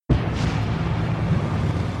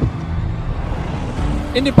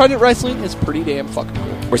Independent wrestling is pretty damn fucking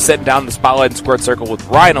cool. We're sitting down in the Spotlight and Squared Circle with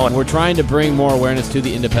Rhino. We're trying to bring more awareness to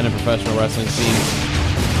the independent professional wrestling scene.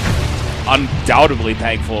 Undoubtedly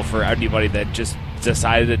thankful for anybody that just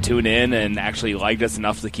decided to tune in and actually liked us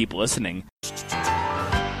enough to keep listening.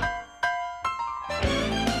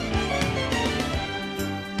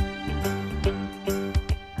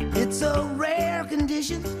 It's a rare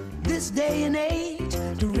condition this day and age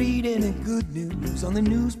to read any good news on the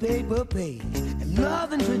newspaper page. And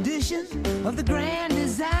love and tradition of the grand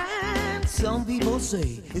design, some people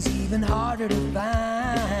say, is even harder to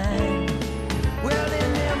find. Well,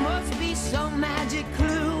 then there must be some magic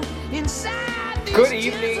clue inside these. Good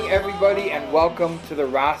evening, everybody, and welcome to the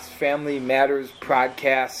Ross Family Matters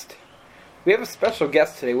Prodcast. We have a special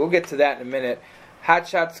guest today. We'll get to that in a minute.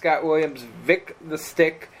 Hotshot Scott Williams, Vic the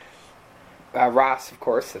Stick, Ross, of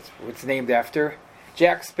course, that's what it's named after,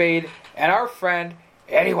 Jack Spade, and our friend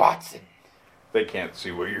Eddie Watson. They can't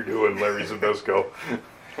see what you're doing, Larry Zabisco.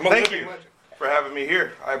 Thank you for having me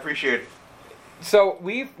here. I appreciate it. So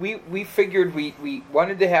we figured we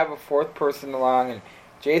wanted to have a fourth person along, and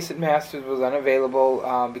Jason Masters was unavailable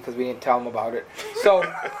because we didn't tell him about it. So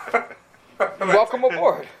welcome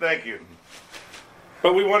aboard. Thank you.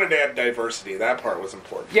 But we wanted to add diversity. That part was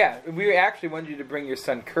important. Yeah, we actually wanted you to bring your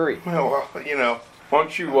son Curry. Well, you know. Why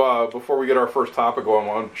don't you, before we get our first topic on,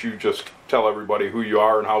 why don't you just tell everybody who you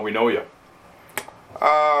are and how we know you?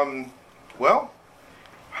 Well,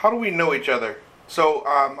 how do we know each other? So,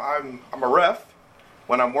 I'm a ref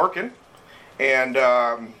when I'm working, and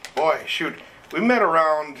boy, shoot, we met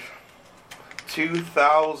around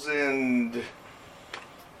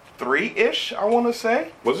 2003-ish, I want to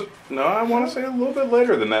say. Was it? No, I want to say a little bit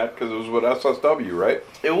later than that, because it was with SSW, right?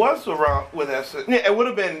 It was around with SS. Yeah, it would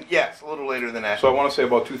have been, yes, a little later than that. So I want to say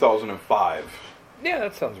about 2005. Yeah,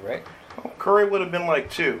 that sounds right. Well, Curry would have been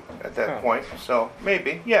like 2 at that point, so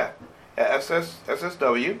maybe, yeah.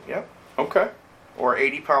 SSW, yep. Okay. Or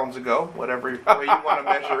 80 pounds ago, whatever way you want to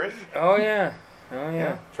measure it. Oh, yeah. Oh,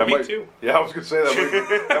 yeah. That Me might, too. Yeah, I was going to say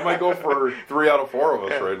that might go for 3 out of 4 of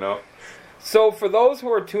us right now. So for those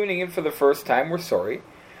who are tuning in for the first time, we're sorry.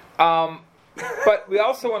 But we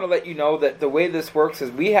also want to let you know that the way this works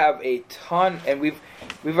is we have a ton, and we've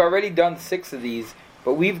already done 6 of these,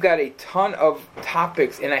 but we've got a ton of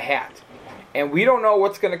topics in a hat. And we don't know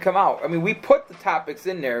what's going to come out. I mean, we put the topics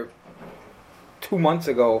in there 2 months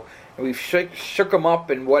ago, and we've shook them up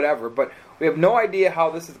and whatever, but we have no idea how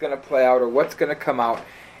this is going to play out or what's going to come out.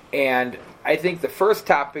 And I think the first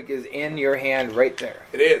topic is in your hand right there.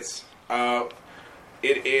 It is.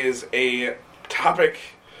 It is a topic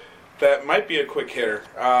that might be a quick hitter.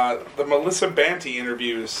 The Melissa Banty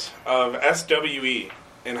interviews of SWE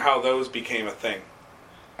and how those became a thing.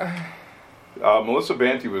 Melissa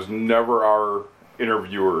Banty was never our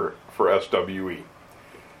interviewer for SWE.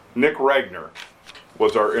 Nick Ragnar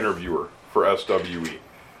was our interviewer for SWE.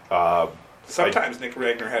 Sometimes Nick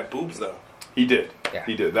Ragnar had boobs, though. He did. Yeah.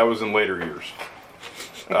 He did. That was in later years.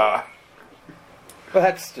 Well,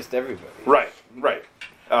 that's just everybody. Right.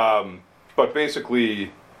 But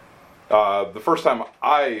basically, the first time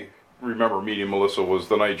I remember meeting Melissa was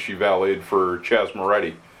the night she valeted for Chaz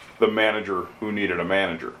Moretti, the manager who needed a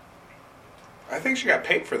manager. I think she got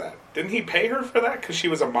paid for that. Didn't he pay her for that because she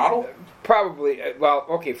was a model? Probably. Well,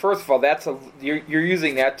 okay. First of all, you're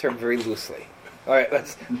using that term very loosely. All right,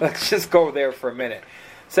 let's just go there for a minute.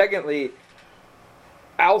 Secondly,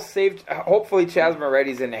 hopefully Chaz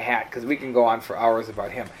Moretti's in the hat because we can go on for hours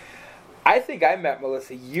about him. I think I met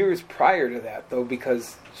Melissa years prior to that though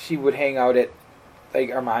because she would hang out at like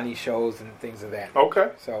Armani shows and things of that.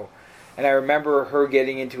 Okay. So, and I remember her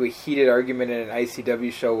getting into a heated argument at an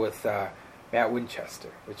ICW show with Matt Winchester,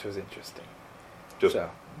 which was interesting. Just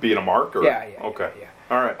being a mark? Or? Yeah. Okay. Yeah.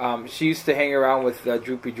 All right. She used to hang around with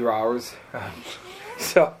Droopy Drawers.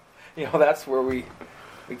 So, that's where we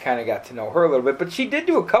kind of got to know her a little bit. But she did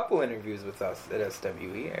do a couple interviews with us at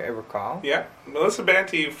SWE, I recall. Yeah. Melissa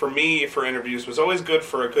Banty, for me, for interviews, was always good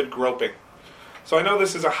for a good groping. So I know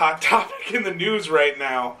this is a hot topic in the news right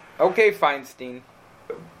now. Okay, Feinstein.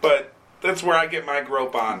 But that's where I get my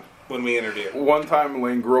grope on when we interview. One time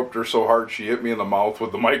Elaine groped her so hard she hit me in the mouth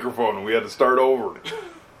with the microphone and we had to start over.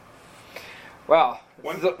 Well,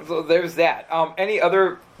 so there's that. Any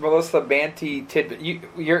other Melissa Banty tidbit?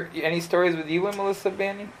 Any stories with you and Melissa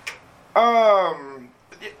Banty?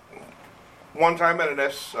 One time at an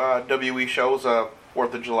SWE show was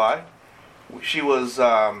 4th of July. She was,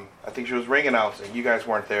 I think she was ring announcing. You guys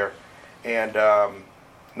weren't there. And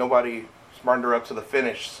nobody smartened her up to the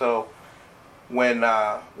finish. So when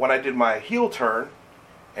I did my heel turn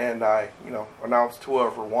and I, announced 2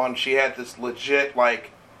 over 1, she had this legit,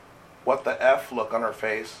 what the F look on her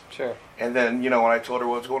face. Sure. And then, when I told her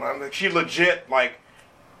what was going on, she legit,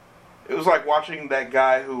 it was like watching that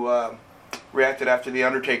guy who reacted after The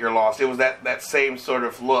Undertaker lost. It was that same sort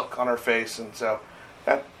of look on her face. And so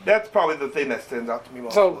that's probably the thing that stands out to me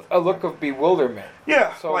most. So a look of bewilderment.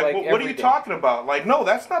 Yeah. So, what are every you day. talking about? No,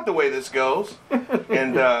 that's not the way this goes.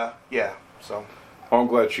 And, yeah, so... I'm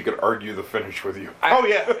glad she could argue the finish with you. Oh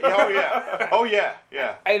yeah.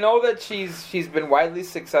 I know that she's been widely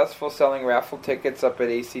successful selling raffle tickets up at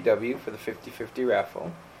ACW for the 50-50 raffle.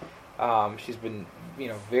 She's been,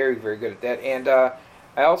 very, very good at that. And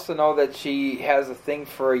I also know that she has a thing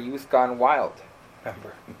for a Youth Gone Wild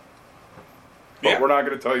member. But we're not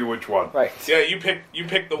going to tell you which one. Right. Yeah, you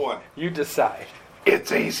pick the one. You decide. It's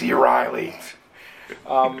AC Riley.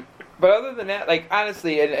 But other than that,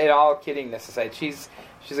 honestly, and all kiddingness aside, she's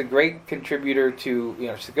a great contributor to,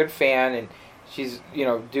 she's a good fan, and she's,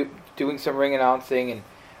 doing some ring announcing,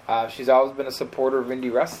 and she's always been a supporter of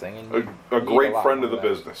indie wrestling. And A great friend of the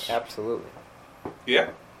business. Absolutely. Yeah.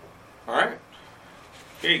 All right.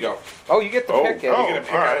 Here you go. Oh, you get the pick. You get a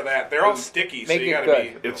pick out of that. They're all sticky, so Make you it gotta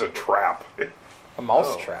good. be... It's a trap. A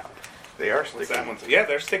mouse trap. They are What's sticky. that one? Yeah,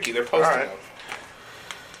 they're sticky. They're posted. All right.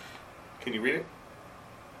 Can you read it?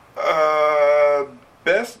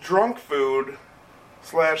 Best drunk food /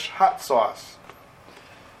 hot sauce.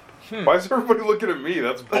 Why is everybody looking at me?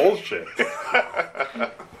 That's bullshit.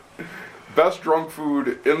 Best drunk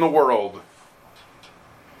food in the world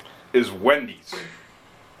is Wendy's.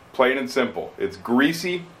 Plain and simple. It's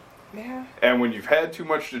greasy. Yeah. And when you've had too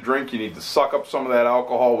much to drink, you need to suck up some of that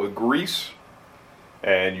alcohol with grease,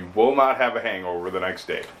 and you will not have a hangover the next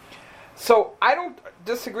day. So I don't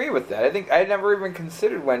disagree with that. I think I never even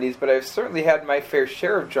considered Wendy's, but I've certainly had my fair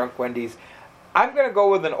share of drunk Wendy's. I'm going to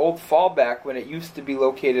go with an old fallback when it used to be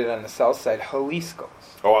located on the south side, Jalisco's.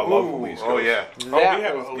 Oh, I love Jalisco's. Oh yeah. We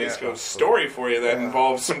have a Jalisco story for you that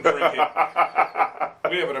involves some drinking.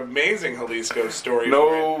 We have an amazing Jalisco story for you.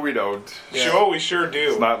 No, we don't. Sure, we sure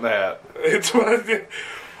do. It's not in the hat.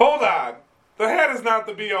 Hold on. The hat is not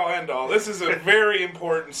the be-all, end-all. This is a very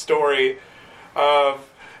important story of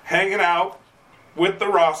hanging out with the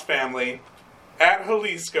Ross family at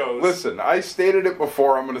Jalisco's. Listen, I stated it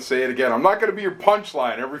before. I'm going to say it again. I'm not going to be your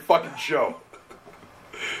punchline every fucking show.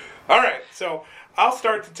 All right, so I'll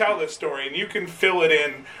start to tell this story, and you can fill it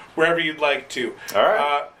in wherever you'd like to. All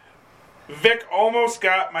right. Vic almost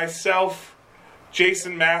got myself,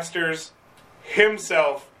 Jason Masters,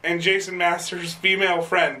 himself, and Jason Masters' female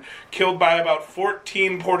friend killed by about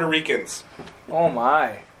 14 Puerto Ricans. Oh,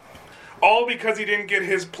 my. All because he didn't get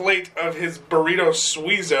his plate of his burrito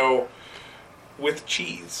suizo with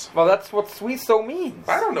cheese. Well, that's what suizo means.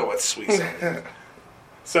 I don't know what suizo means.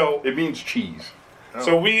 So It means cheese.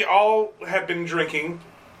 So we all had been drinking,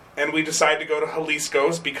 and we decided to go to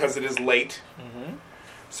Jalisco's because it is late. Mm-hmm.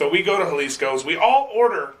 So we go to Jalisco's. We all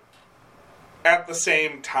order at the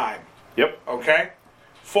same time. Yep. Okay?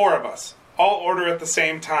 4 of us. All order at the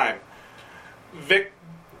same time. Vic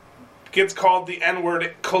gets called the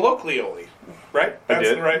N-word colloquially. Right? That's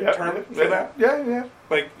the right term for that? Yeah.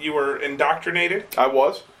 Like you were indoctrinated? I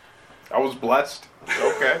was blessed.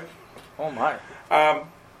 Okay. Oh, my.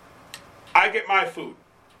 I get my food.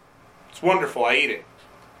 It's wonderful. I eat it.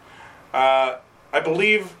 I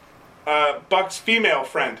believe Buck's female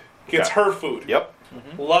friend gets her food. Yep.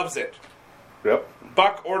 Loves it. Yep.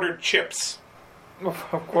 Buck ordered chips,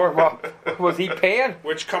 Of course. Well, was he paying?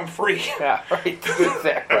 which come free. Yeah, right.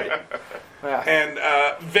 Exactly. Right. Yeah.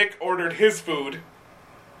 And Vic ordered his food.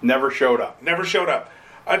 Never showed up. Never showed up.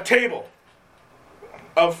 A table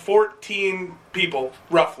of 14 people,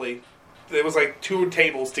 roughly. It was like 2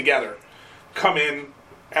 tables together. Come in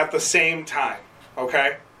at the same time.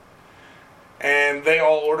 Okay? And they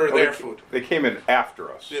all order their food. They came in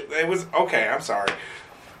after us. It was... Okay, I'm sorry.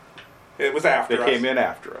 It was after They us. came in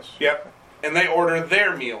after us. Yep. And they order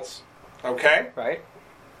their meals. Okay? Right.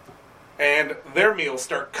 And their meals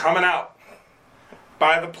start coming out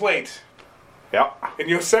by the plate. Yep. And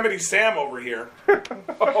Yosemite Sam over here,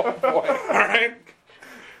 Oh, boy. all right,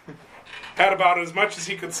 had about as much as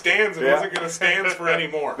he could stand and wasn't going to stand for any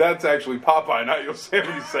more. That's actually Popeye, not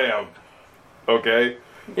Yosemite Sam. Okay?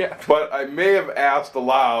 Yeah. But I may have asked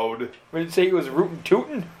aloud. Would you say he was rootin'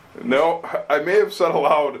 tootin'? No, I may have said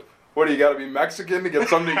aloud, what, do you got to be Mexican to get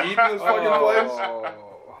something to eat in this fucking place? Oh,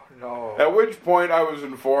 no. At which point I was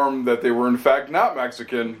informed that they were in fact not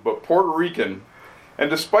Mexican, but Puerto Rican. And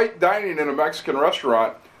despite dining in a Mexican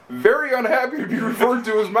restaurant, very unhappy to be referred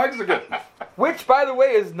to as Mexican. Which, by the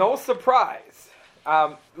way, is no surprise.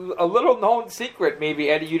 A little known secret, maybe,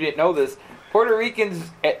 Eddie, you didn't know this. Puerto Ricans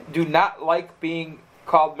do not like being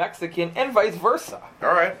called Mexican and vice versa. All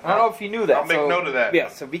right. I don't know if you knew that. I'll make note of that. Yeah,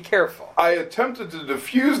 so be careful. I attempted to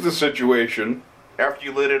defuse the situation After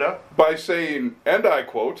you lit it up? by saying, and I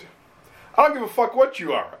quote, I don't give a fuck what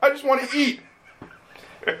you are. I just want to eat.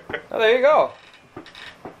 Oh, there you go.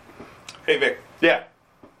 Hey, Vic. Yeah,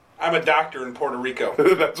 I'm a doctor in Puerto Rico.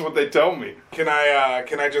 that's what they tell me. Can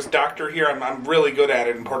I just doctor here? I'm really good at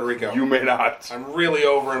it in Puerto Rico. You may not. I'm really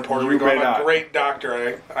over in Puerto You Rico. may I'm a not. great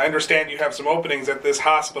doctor. I understand you have some openings at this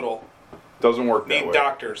hospital. Doesn't work that Need way.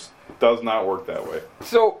 doctors. Does not work that way.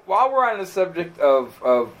 So while we're on the subject of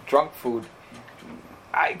drunk food,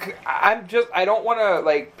 I don't want to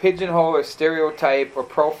like pigeonhole or stereotype or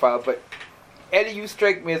profile, but Eddie, you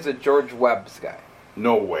strike me as a George Webb's guy.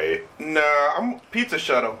 No way. Nah, I'm Pizza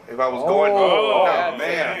Shuttle. If I was going, Oh, that's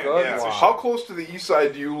man. a good Yeah. one. How close to the east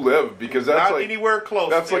side do you live? Because that's not like anywhere close.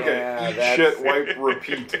 that's like Yeah, a eat that's- shit, wipe,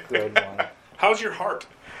 repeat. Good one. How's your heart?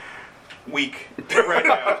 weak right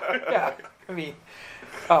now. Yeah, I mean,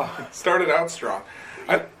 Started out strong.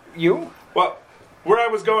 you? Well, where I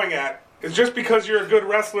was going at is just because you're a good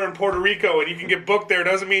wrestler in Puerto Rico and you can get booked there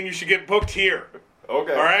doesn't mean you should get booked here.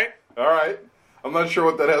 Okay. All right? All right. I'm not sure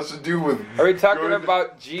what that has to do with. Are we talking going to-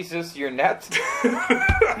 about Jesus, your net?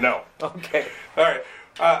 No. Okay. All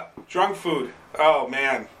right. Drunk food. Oh,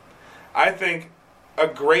 man. I think a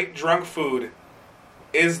great drunk food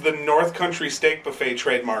is the North Country Steak Buffet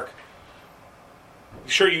trademark.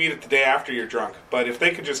 Sure, you eat it the day after you're drunk, but if they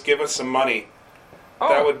could just give us some money,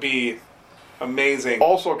 that would be amazing.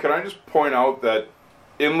 Also, can I just point out that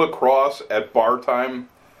in lacrosse at bar time,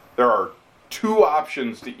 there are 2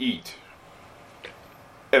 options to eat.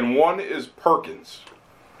 And one is Perkins,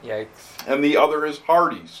 Yikes. and the other is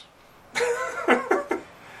Hardee's.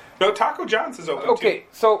 No, Taco John's is open Okay,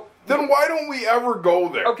 so Then why don't we ever go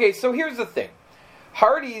there? here's the thing.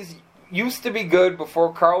 Hardee's used to be good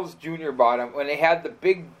before Carl's Jr. bought them when they had the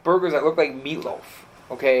big burgers that looked like meatloaf.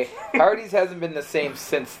 Okay, Hardee's hasn't been the same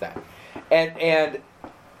since then. And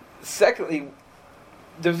secondly,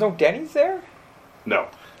 there's no Denny's there? No.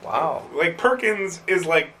 Wow. too. Like, Perkins is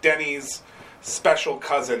like Denny's special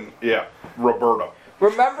cousin. Yeah. Roberta.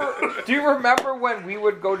 Do you remember when we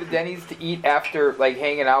would go to Denny's to eat after like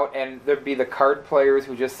hanging out, and there'd be the card players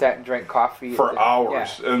who just sat and drank coffee For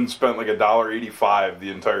hours Yeah, and spent like $1.85 the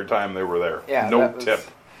entire time they were there. yeah, No that was- tip.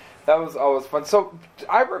 That was always fun. So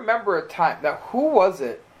I remember a time. Now, who was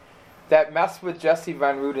it that messed with Jesse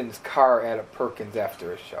Van Ruden's car at a Perkins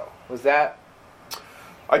after a show? Was that?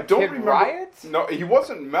 I don't Kid remember. Riot? No, he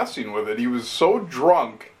wasn't messing with it. He was so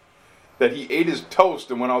drunk that he ate his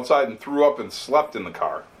toast and went outside and threw up and slept in the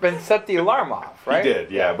car. And set the alarm off, right? He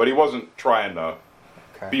did, yeah, but he wasn't trying to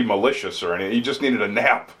Okay. be malicious or anything. He just needed a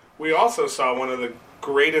nap. We also saw one of the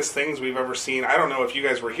greatest things we've ever seen. I don't know if you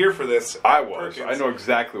guys were here for this. I was. Perkins, I know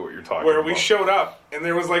exactly what you're talking Where about. we showed up, and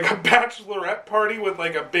there was like a bachelorette party with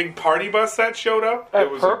like a big party bus that showed up. At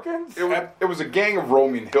It was Perkins? It was a gang of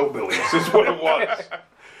roaming hillbillies, is what it was.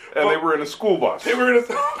 And they were in a school bus. They were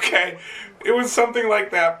gonna okay. It was something like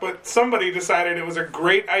that, but somebody decided it was a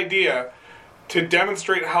great idea to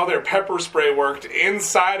demonstrate how their pepper spray worked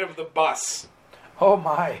inside of the bus. Oh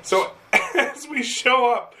my! So as we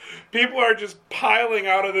show up, people are just piling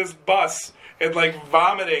out of this bus and like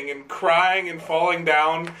vomiting and crying and falling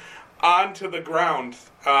down onto the ground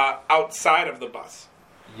outside of the bus.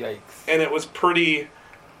 Yikes! And it was pretty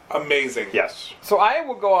amazing. Yes. So I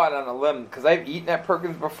will go out on a limb because I've eaten at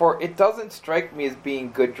Perkins before. It doesn't strike me as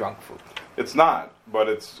being good drunk food, It's not, but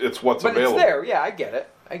it's what's but available. it's there. Yeah, I get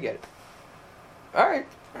it. All right.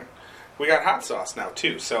 We got hot sauce now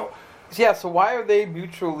too, so Yeah. So why are they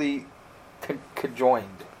mutually conjoined?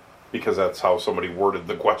 Because that's how somebody worded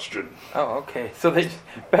the question. Oh, okay. So they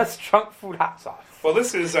best drunk food hot sauce. well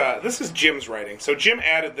this is Jim's writing. So Jim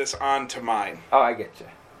added this on to mine. Oh, I get you.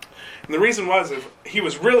 And the reason was if he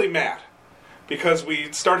was really mad because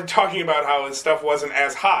we started talking about how his stuff wasn't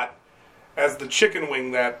as hot as the chicken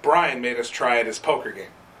wing that Brian made us try at his poker game.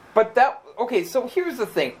 But okay, so here's the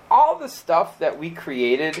thing. All the stuff that we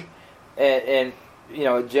created, and you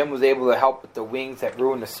know, Jim was able to help with the wings that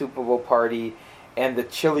ruined the Super Bowl party, and the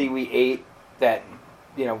chili we ate that,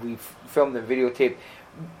 you know, we filmed and videotaped.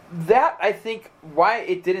 That, I think, why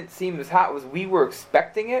it didn't seem as hot was we were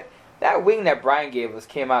expecting it. That wing that Brian gave us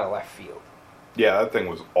came out of left field. Yeah, that thing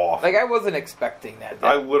was awful. Like, I wasn't expecting that.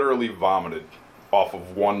 I literally vomited off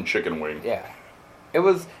of one chicken wing. Yeah. It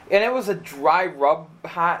was a dry rub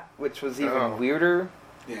hot, which was even weirder.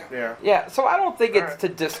 Yeah. Yeah, so I don't think it's to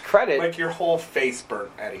discredit. Like your whole face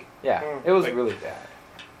burnt, Eddie. Yeah, it was Like- really bad.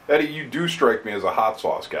 Eddie, you do strike me as a hot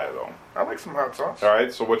sauce guy, though. I like some hot sauce. All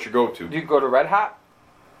right, so what's your go-to? Do you go to Red Hot?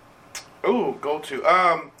 Ooh, go to.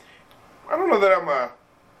 I don't know that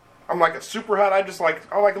I'm like a super hot. I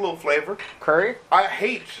like a little flavor. Curry? I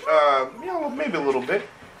hate, maybe a little bit.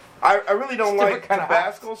 I really don't It's like different kind of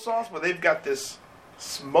Tabasco sauce, but they've got this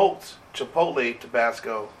smoked Chipotle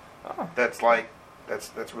Tabasco. Oh. That's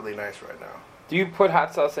really nice right now. Do you put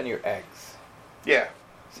hot sauce on your eggs? Yeah.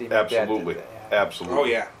 See, my dad did Absolutely. that, yeah. Absolutely. Oh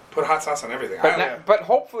yeah, put hot sauce on everything. But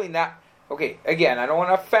hopefully not. Okay, again, I don't want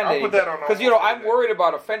to offend I'll anybody. put that on Because, almost I'm everything. worried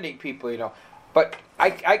about offending people, But I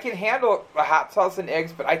can handle a hot sauce and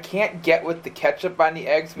eggs, but I can't get with the ketchup on the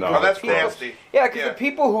eggs. No. because Oh, that's the people- nasty. Yeah, because the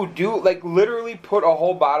people who do, literally put a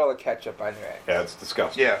whole bottle of ketchup on their eggs. Yeah, it's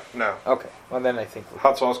disgusting. Yeah, no. Okay, well then I think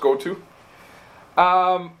Hot sauce go-to?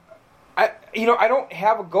 I don't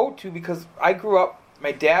have a go-to because I grew up,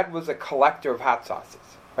 my dad was a collector of hot sauces,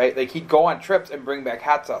 right? Like, he'd go on trips and bring back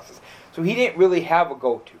hot sauces. So he didn't really have a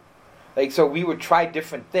go-to. So we would try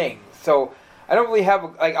different things. So I don't really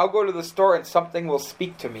have, I'll go to the store and something will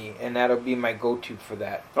speak to me, and that'll be my go-to for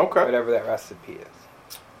that. Okay. Whatever that recipe is.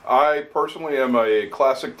 I personally am a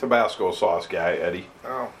classic Tabasco sauce guy, Eddie.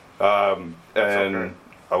 Oh. And okay.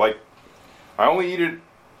 I only eat it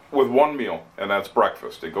with one meal, and that's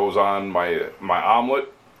breakfast. It goes on my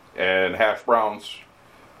omelet and hash browns,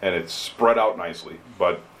 and it's spread out nicely.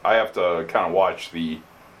 But I have to kind of watch the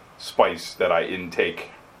spice that I intake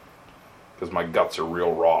because my guts are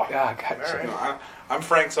real raw. Ah, gotcha. No, I'm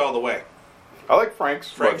Frank's all the way. I like Frank's.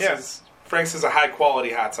 Frank's is a high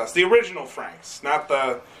quality hot sauce. The original Frank's, not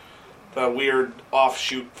the weird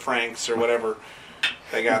offshoot Frank's or whatever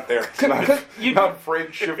they got there. Not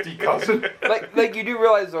Frank's shifty cousin. like you do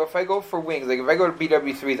realize though, if I go for wings, if I go to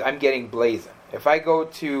BW3s, I'm getting blazing. If I go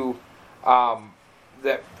to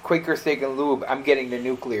the Quaker Steak and Lube, I'm getting the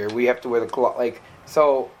nuclear. We have to wear the glove.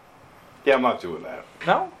 So. Yeah, I'm not doing that.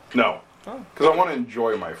 No. No. Because I want to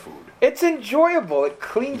enjoy my food. It's enjoyable. It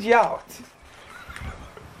cleans you out.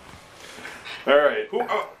 All right.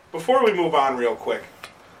 Before we move on real quick,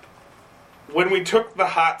 when we took the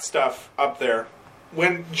hot stuff up there,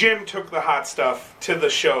 when Jim took the hot stuff to the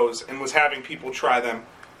shows and was having people try them,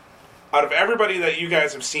 out of everybody that you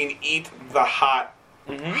guys have seen eat the hot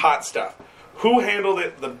stuff, who handled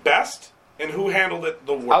it the best and who handled it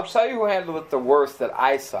the worst? I'll tell you who handled it the worst that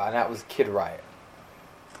I saw, and that was Kid Riot.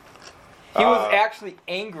 He was actually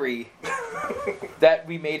angry that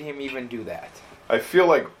we made him even do that. I feel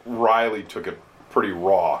like Riley took it pretty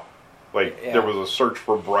raw. Yeah. There was a search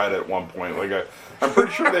for bread at one point. I'm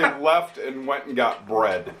pretty sure they left and went and got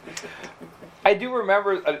bread. I do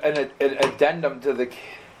remember an addendum to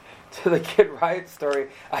the Kid Riot story.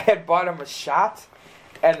 I had bought him a shot,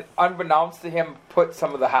 and unbeknownst to him, put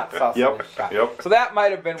some of the hot sauce in his shot. Yep. So that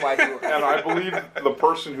might have been why he was. And I believe the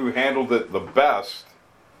person who handled it the best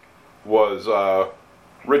was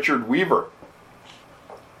Richard Weaver.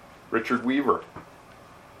 Richard Weaver.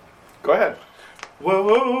 Go ahead.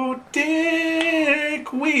 Whoa,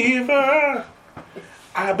 Dick Weaver,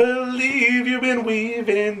 I believe you've been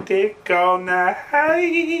weaving Dick all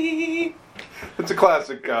night. It's a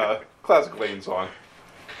classic Lane song.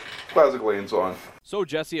 Classic Lane song. So,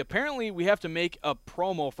 Jesse, apparently we have to make a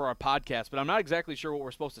promo for our podcast, but I'm not exactly sure what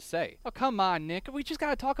we're supposed to say. Oh, come on, Nick. We just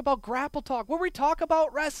got to talk about Grapple Talk, where we talk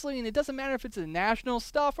about wrestling. It doesn't matter if it's the national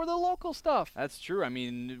stuff or the local stuff. That's true. I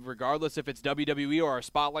mean, regardless if it's WWE or our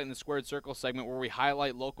Spotlight in the Squared Circle segment where we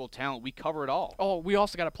highlight local talent, we cover it all. Oh, we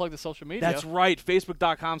also got to plug the social media. That's right.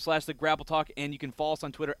 Facebook.com/The Grapple Talk, and you can follow us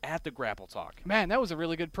on Twitter @The Grapple Talk. Man, that was a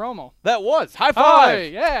really good promo. That was. High five! Hi,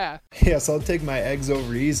 yeah. Yes, I'll take my eggs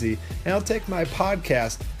over easy, and I'll take my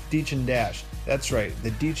podcast, Deech and Dash. That's right,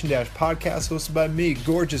 the Deech and Dash podcast hosted by me,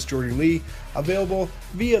 gorgeous Jordy Lee, available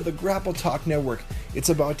via the Grapple Talk Network. It's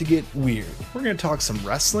about to get weird. We're going to talk some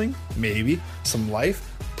wrestling, maybe, some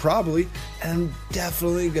life, probably, and I'm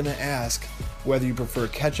definitely going to ask whether you prefer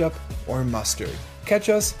ketchup or mustard. Catch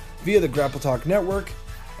us via the Grapple Talk Network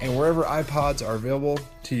and wherever iPods are available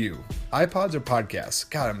to you. iPods or podcasts?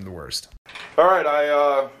 God, I'm the worst. All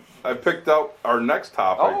right, I picked out our next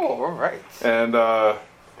topic. Oh, all right. And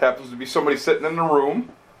happens to be somebody sitting in the room.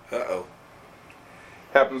 Uh-oh.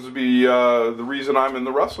 Happens to be the reason I'm in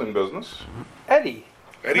the wrestling business. Eddie.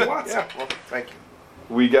 Eddie Watson. Yeah, well, thank you.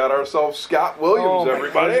 We got ourselves Scott Williams, Oh, my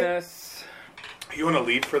everybody. goodness. You want to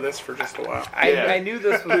leave for this for just a while? Yeah. I knew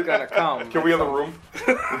this was going to come. Can we have the room?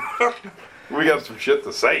 We got some shit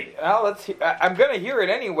to say. Well, I'm going to hear it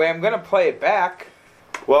anyway. I'm going to play it back.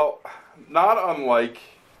 Well, not unlike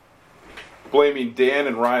blaming Dan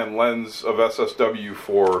and Ryan Lenz of SSW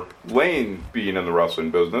for Lane being in the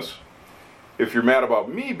wrestling business. If you're mad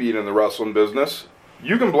about me being in the wrestling business,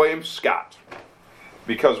 you can blame Scott.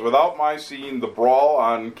 Because without my seeing the brawl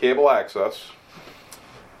on cable access,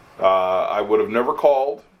 I would have never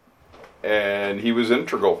called and he was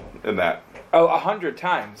integral in that. Oh, 100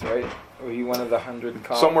 times, right? Were you one of the 100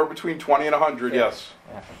 calls? Somewhere between 20 and 100, yes.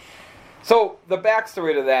 Yeah. So the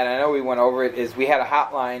backstory to that, and I know we went over it, is we had a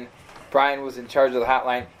hotline. Brian was in charge of the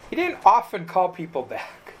hotline. He didn't often call people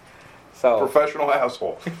back. So Professional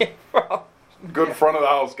asshole. well, Good front of the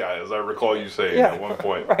house guy, as I recall you saying at one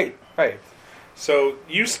point. Right. So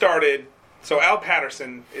you started. So Al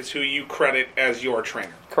Patterson is who you credit as your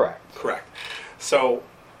trainer. Correct. So,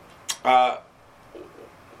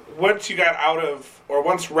 once you got out of, or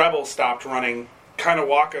once Rebel stopped running, kind of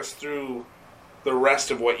walk us through the rest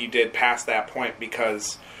of what you did past that point,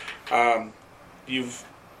 because you've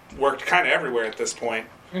worked kind of everywhere at this point.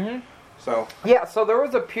 Mm-hmm. So yeah, so there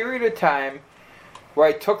was a period of time where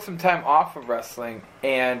I took some time off of wrestling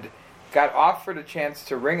and got offered a chance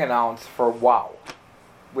to ring announce for WOW,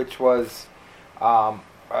 which was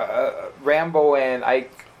Rambo and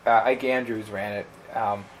Ike Andrews ran it,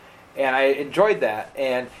 and I enjoyed that.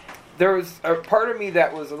 And there was a part of me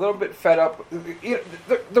that was a little bit fed up. You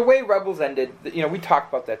know, the way Rebels ended, you know, we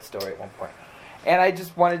talked about that story at one point, and I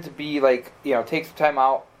just wanted to be like, you know, take some time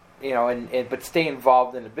out, you know, and but stay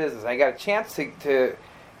involved in the business. I got a chance to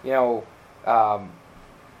you know,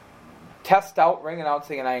 test out ring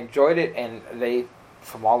announcing, and I enjoyed it, and they,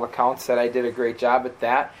 from all accounts, said I did a great job at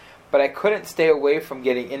that. But I couldn't stay away from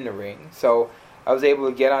getting in the ring, so I was able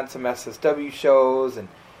to get on some SSW shows and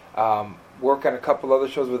work on a couple other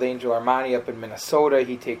shows with Angel Armani up in Minnesota.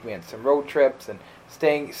 He'd take me on some road trips and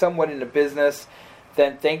staying somewhat in the business.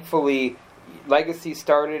 Then thankfully Legacy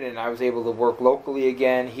started, and I was able to work locally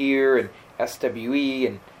again here and SWE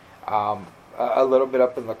and a little bit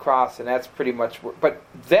up in lacrosse, and that's pretty much. But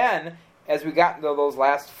then, as we got into those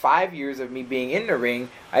last 5 years of me being in the ring,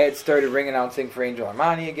 I had started ring announcing for Angel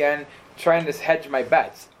Armani again, trying to hedge my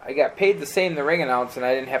bets. I got paid the same to ring announce, and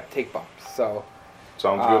I didn't have to take bumps. So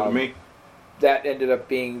sounds good to me. That ended up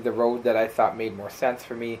being the road that I thought made more sense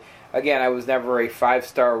for me. Again, I was never a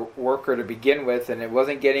 5-star worker to begin with, and it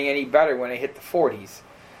wasn't getting any better when I hit the 40s.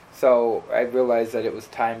 So I realized that it was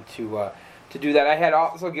time to do that. I had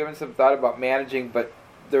also given some thought about managing, but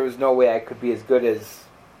there was no way I could be as good as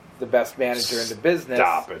the best manager in the business.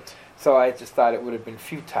 Stop it. So I just thought it would have been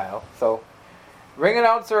futile. So ring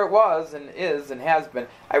announcer it was, and is, and has been.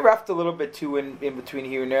 I reffed a little bit too in between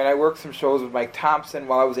here and there, and I worked some shows with Mike Thompson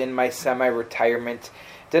while I was in my semi-retirement.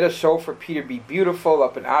 Did a show for Peter B. Beautiful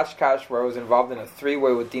up in Oshkosh where I was involved in a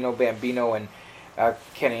 3-way with Dino Bambino and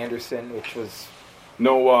Ken Anderson, which was...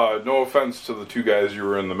 No offense to the two guys you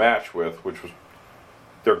were in the match with, which was...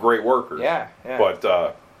 They're great workers. Yeah.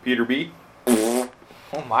 But Peter B., oh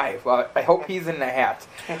my, well, I hope he's in the hat.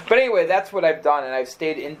 But anyway, that's what I've done, and I've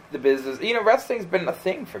stayed in the business. You know, wrestling's been a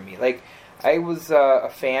thing for me. Like, I was a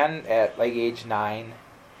fan at, like, age 9,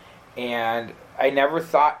 and I never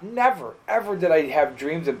thought, never, ever did I have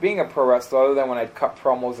dreams of being a pro wrestler other than when I'd cut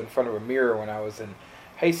promos in front of a mirror when I was in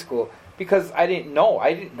high school, because I didn't know.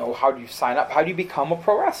 I didn't know how do you sign up, how do you become a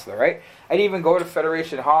pro wrestler, right? I'd even go to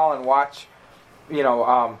Federation Hall and watch, you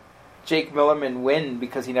know, Jake Milliman win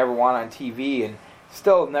because he never won on TV, and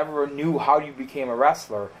still never knew how you became a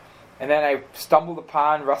wrestler. And then I stumbled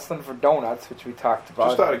upon Wrestling for Donuts, which we talked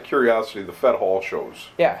about. just out of curiosity, the Fed Hall shows.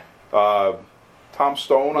 Yeah. Tom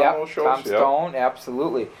Stone on those shows? Tom Stone,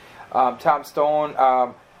 absolutely. Tom Stone,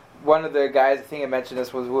 one of the guys, I think I mentioned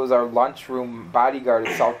this, was our lunchroom bodyguard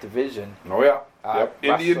at South Division. Oh, yeah. Yep.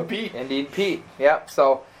 Indian Pete, yep.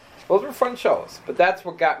 So those were fun shows. But that's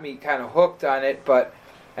what got me kind of hooked on it,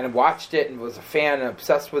 and watched it and was a fan and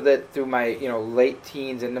obsessed with it through my late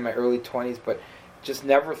teens into my early 20s, but just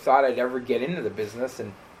never thought I'd ever get into the business,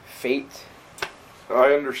 and fate.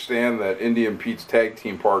 I understand that Indian Pete's tag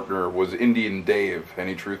team partner was Indian Dave.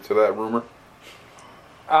 Any truth to that rumor?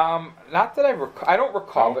 Not that I don't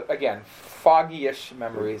recall, but again, foggy-ish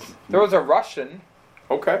memories. There was a Russian.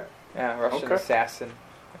 Okay. Yeah, Russian assassin.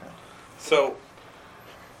 Yeah. So,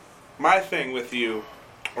 my thing with you,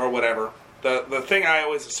 or whatever, the thing I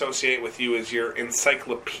always associate with you is your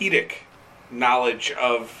encyclopedic knowledge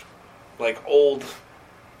of, like,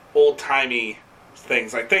 old-timey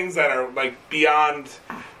things. Like, things that are, like, beyond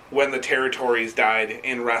when the territories died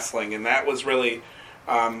in wrestling. And that was really...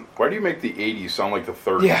 Why do you make the 80s sound like the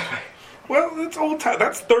 30s? Yeah. Well, that's old time.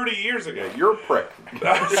 That's 30 years ago. You're a prick.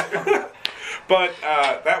 But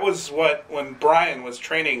that was what, when Brian was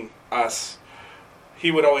training us, he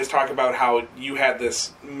would always talk about how you had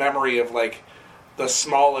this memory of, like, the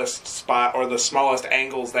smallest spot or the smallest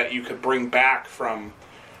angles that you could bring back from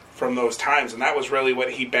those times. And that was really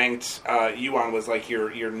what he banked you on, was, like,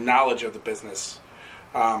 your knowledge of the business.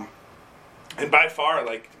 And by far,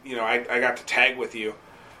 like, I got to tag with you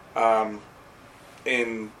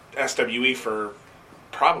in SWE for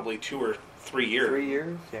probably 2 or 3 years. 3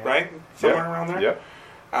 years, yeah. Right? Somewhere around there? Yeah.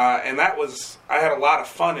 And I had a lot of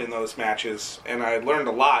fun in those matches, and I learned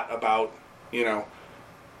a lot about,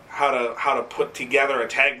 how to put together a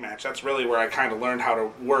tag match. That's really where I kind of learned how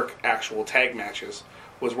to work actual tag matches,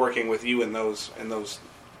 was working with you in those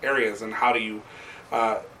areas, and how do you,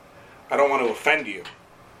 I don't want to offend you,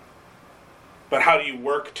 but how do you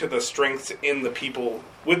work to the strengths in the people,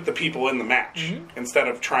 with the people in the match, instead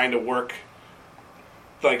of trying to work,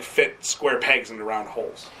 like, fit square pegs into round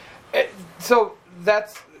holes. So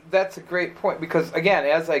that's a great point, because, again,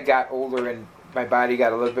 as I got older and my body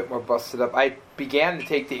got a little bit more busted up, I began to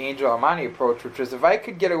take the Angel Armani approach, which was if I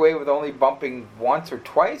could get away with only bumping once or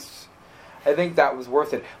twice, I think that was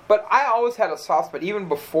worth it. But I always had a soft spot, even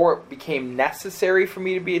before it became necessary for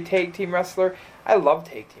me to be a tag team wrestler. I love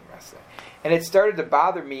tag team wrestling. And it started to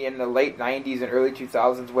bother me in the late 90s and early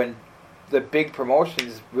 2000s when the big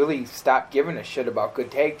promotions really stopped giving a shit about good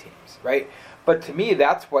tag teams, right? But to me,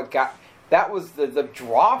 that was the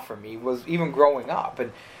draw for me, was even growing up.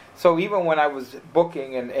 And so even when I was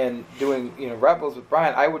booking and doing Rebels with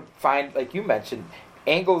Brian, I would find, like you mentioned,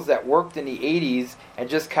 angles that worked in the 80s and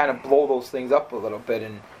just kind of blow those things up a little bit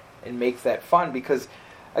and make that fun. Because,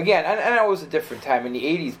 again, and it was a different time. In the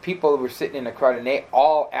 80s, people were sitting in a crowd and they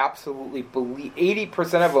all absolutely believed,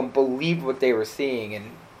 80% of them believed what they were seeing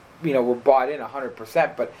and, were bought in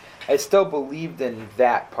 100%. But I still believed in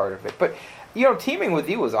that part of it. But, teaming with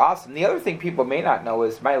you was awesome. The other thing people may not know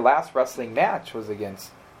is my last wrestling match was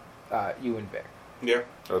against you and Vic. Yeah,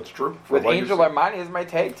 that's true. With Angel Armani as my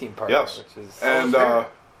tag team partner. Yes. Which is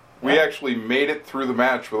we actually made it through the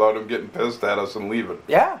match without him getting pissed at us and leaving.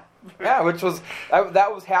 Yeah. Yeah, which was,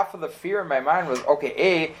 that was half of the fear in my mind was, okay,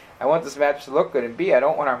 A, I want this match to look good, and B, I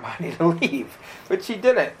don't want Armani to leave. Which he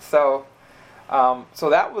didn't. So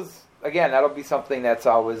that was, again, that'll be something that's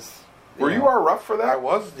always... Were you our ref for that? I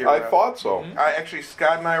was. I thought so. Mm-hmm.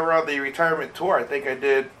 Scott and I were on the retirement tour. I think I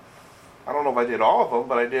don't know if I did all of them,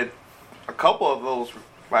 but I did a couple of those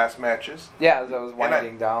last matches. Yeah, as I was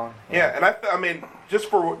winding down. Yeah, and I mean, just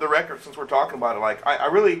for the record, since we're talking about it, like, I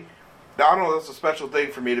really, I don't know, that's a special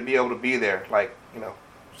thing for me to be able to be there, like,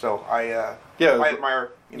 so I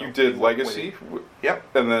admire, You did Legacy? Yep.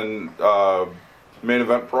 And then Main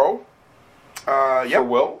Event Pro? Yep. For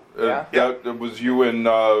Will? Yeah. That was you and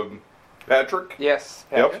Patrick? Yes,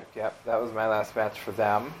 Patrick. Yep. That was my last match for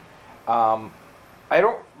them. I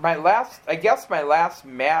guess my last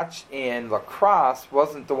match in lacrosse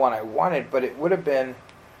wasn't the one I wanted, but it would have been,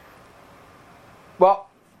 well,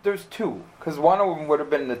 there's two, because one of them would have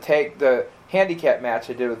been the handicap match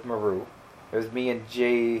I did with Maru. It was me and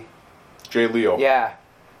Jay Leo. Yeah.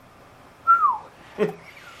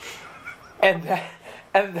 and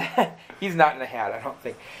then he's not in a hat, I don't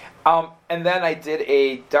think. And then I did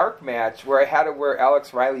a dark match where I had to wear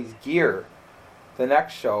Alex Riley's gear the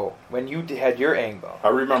next show when you had your angle. I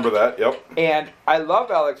remember that, yep. And I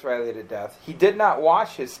love Alex Riley to death. He did not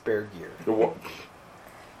wash his spare gear.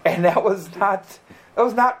 And that was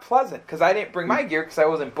not pleasant, because I didn't bring my gear because I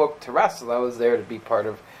wasn't booked to wrestle. I was there to be part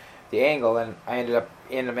of the angle, and I ended up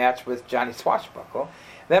in a match with Johnny Swashbuckle.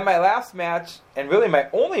 Then my last match, and really my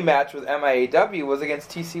only match with MIAW, was against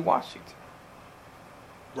TC Washington.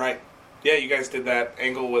 Right. Yeah, you guys did that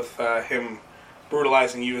angle with him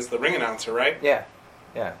brutalizing you as the ring announcer, right? Yeah.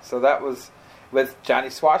 Yeah. So that was with Johnny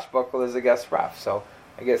Swashbuckle as a guest ref. So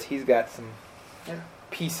I guess he's got some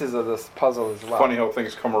pieces of this puzzle as well. Funny how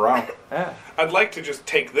things come around. Yeah. I'd like to just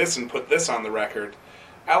take this and put this on the record.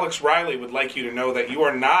 Alex Riley would like you to know that you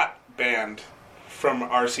are not banned from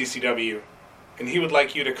RCCW, and he would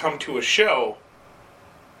like you to come to a show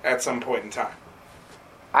at some point in time.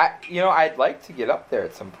 I'd like to get up there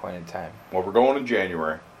at some point in time. Well, we're going in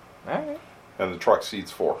January. All right. And the truck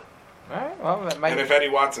seats 4. All right. Well, that might. And if Eddie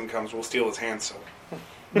Watson comes, we'll steal his hand soap.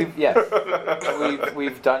 We've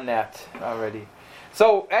done that already.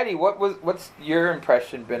 So, Eddie, what's your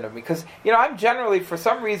impression been of me? Because I'm generally, for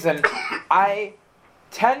some reason, I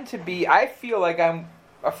feel like I'm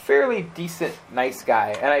a fairly decent, nice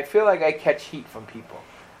guy, and I feel like I catch heat from people.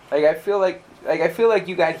 I feel like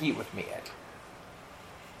you got heat with me, Ed.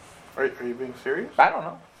 Are you being serious? I don't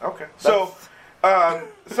know. Okay. So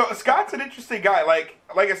Scott's an interesting guy. Like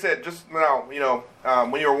I said just now,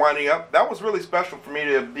 when you were winding up, that was really special for me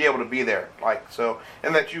to be able to be there.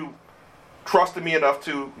 And that you trusted me enough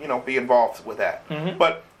to, be involved with that. Mm-hmm.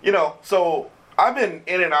 But, so I've been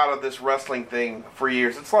in and out of this wrestling thing for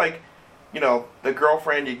years. It's like, the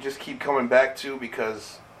girlfriend you just keep coming back to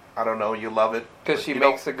because, I don't know, you love it. Because she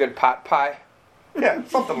makes a good pot pie? Yeah,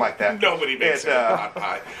 something like that. Nobody makes a good pot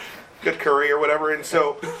pie. Good curry or whatever. And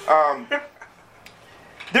so,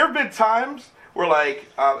 there have been times where, like,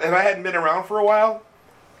 and I hadn't been around for a while,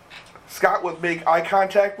 Scott would make eye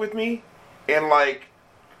contact with me and, like,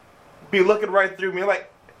 be looking right through me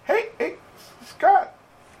like, hey, Scott.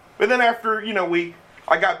 But then after,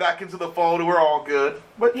 I got back into the fold, we're all good.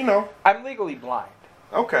 But, I'm legally blind.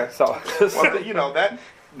 Okay. So, Well, that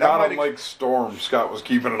not unlike Storm, Scott was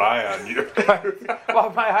keeping an eye on you.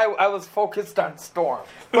 well, I was focused on Storm.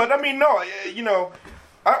 But, I mean, no,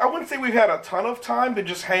 I wouldn't say we've had a ton of time to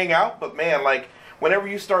just hang out, but, man, like, whenever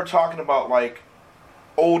you start talking about, like,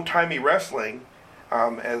 old-timey wrestling,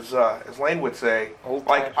 as Lane would say,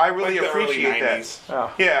 like, I really like the appreciate early that. 90s.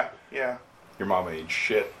 Oh. Yeah. Your mama ain't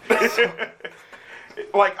shit.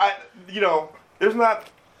 Like, there's not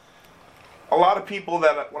a lot of people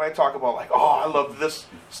that when I talk about, like, oh, I love this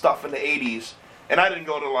stuff in the 80s, and I didn't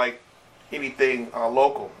go to, like, anything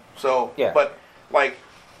local. So, yeah. But, like,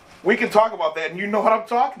 we can talk about that, and you know what I'm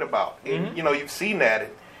talking about. And, you've seen that.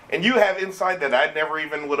 And you have insight that I never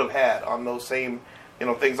even would have had on those same,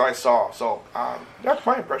 things I saw. So, that's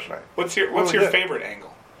my impression. What's your favorite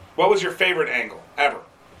angle? What was your favorite angle ever?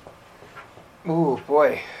 Ooh,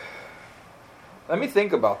 boy. Let me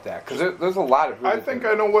think about that, because there's a lot of. I think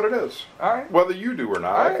I know what it is. All right. Whether you do or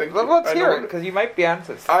not, All right. I think. Let's hear it, because you might be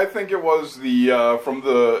onto something. I think it was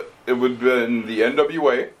it would have been the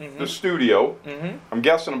NWA, the studio. Mm-hmm. I'm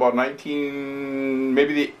guessing about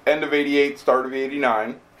maybe the end of '88, start of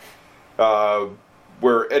 '89,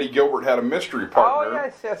 where Eddie Gilbert had a mystery partner.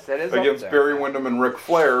 Oh yes, that is against up there. Barry Windham and Ric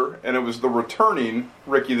Flair, and it was the returning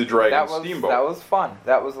Ricky the Dragon Steamboat. That was fun.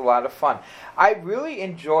 That was a lot of fun. I really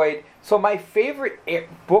enjoyed. So my favorite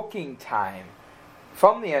booking time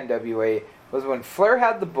from the NWA was when Flair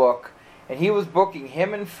had the book, and he was booking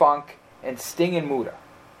him and Funk and Sting and Muta.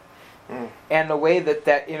 And the way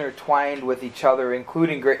that intertwined with each other,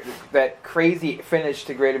 including that crazy finish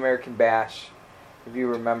to Great American Bash, if you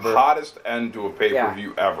remember. Hottest end to a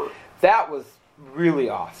pay-per-view ever. That was really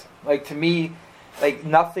awesome. Like, to me, like,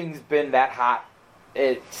 nothing's been that hot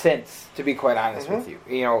since, to be quite honest with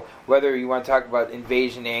you. Whether you want to talk about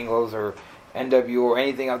invasion angles or NWO or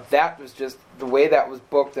anything else, that was just the way that was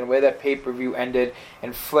booked and the way that pay-per-view ended,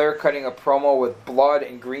 and Flair cutting a promo with blood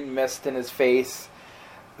and green mist in his face.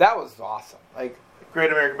 That was awesome. Like, Great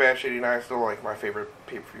American Bash '89 is still, like, my favorite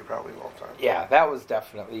pay-per-view probably of all time. Yeah, that was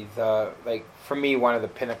definitely for me, one of the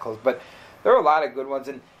pinnacles. But there were a lot of good ones,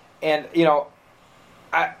 and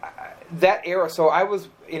I that era. So I was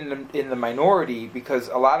in the minority because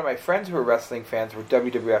a lot of my friends who were wrestling fans were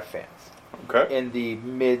WWF fans. Okay. In the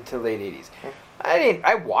mid to late '80s,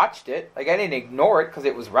 I watched it. Like, I didn't ignore it because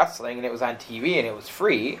it was wrestling and it was on TV and it was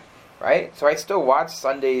free, right? So I still watched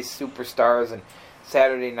Sundays Superstars and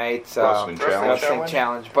Saturday nights Wrestling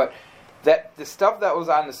Challenge. But the stuff that was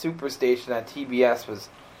on the Superstation on TBS was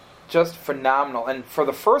just phenomenal. And for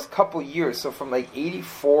the first couple years, so from like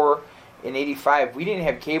 '84 and '85, we didn't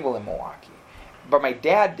have cable in Milwaukee, but my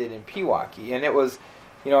dad did in Pewaukee, and it was,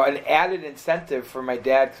 an added incentive for my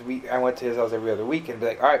dad, because I went to his house every other weekend. Be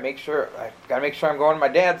like, all right, I gotta make sure I'm going to my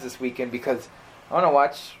dad's this weekend because I want to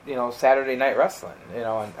watch, Saturday Night Wrestling,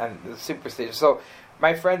 and the Superstation. So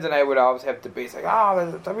my friends and I would always have debates like,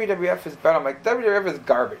 oh, the WWF is better. I'm like, WWF is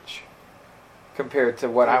garbage compared to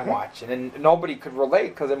what I'm watching. And nobody could relate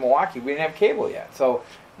because in Milwaukee we didn't have cable yet. So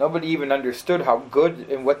nobody even understood how good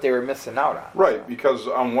and what they were missing out on. Right, because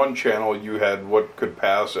on one channel you had what could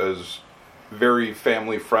pass as very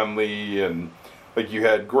family-friendly, and like you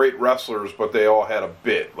had great wrestlers, but they all had a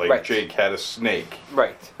bit. Like Right. Jake had a snake.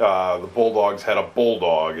 Right. The Bulldogs had a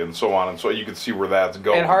bulldog, and so on, and so you could see where that's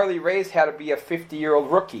going. And Harley Race had to be a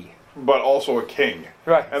 50-year-old rookie. But also a king.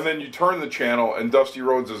 Right. And then you turn the channel, and Dusty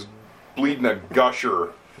Rhodes is bleeding a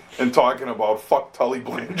gusher and talking about fuck Tully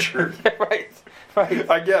Blanchard. Right.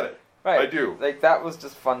 I get it. Right. I do. Like, that was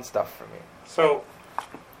just fun stuff for me. So,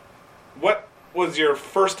 what was your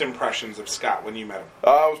first impressions of Scott when you met him?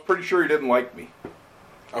 I was pretty sure he didn't like me.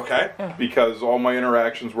 Okay. Because all my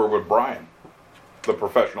interactions were with Brian, the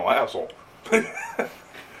professional asshole. And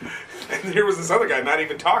here was this other guy not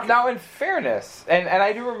even talking. Now, in fairness, and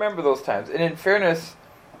I do remember those times, and in fairness,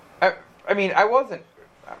 I was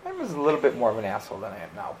a little bit more of an asshole than I am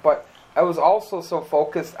now, but I was also so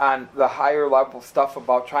focused on the higher level stuff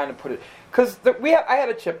about trying to put it, because I had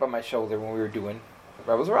a chip on my shoulder when we were doing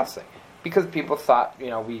Rebels Wrestling, because people thought,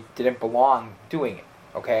 we didn't belong doing it,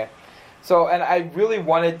 okay? So, and I really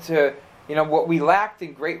wanted to, what we lacked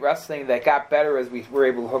in great wrestling that got better as we were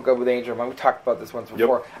able to hook up with Angel. We talked about this once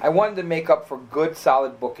before. Yep. I wanted to make up for good,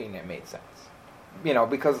 solid booking that made sense.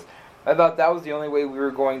 Because I thought that was the only way we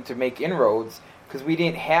were going to make inroads, because we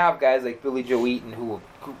didn't have guys like Billy Joe Eaton who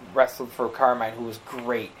wrestled for Carmine, who was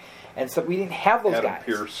great. And so we didn't have those Adam guys.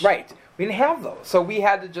 Pearce. Right. We didn't have those. So we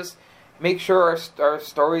had to just make sure our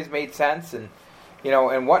stories made sense and,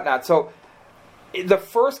 and whatnot. So the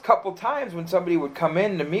first couple times when somebody would come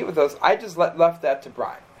in to meet with us, I just left that to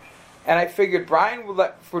Brian. And I figured Brian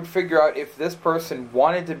would figure out if this person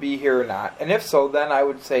wanted to be here or not. And if so, then I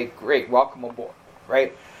would say, great, welcome aboard,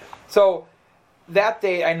 right? So that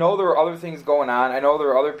day, I know there were other things going on. I know there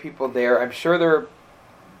were other people there. I'm sure there were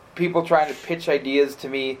people trying to pitch ideas to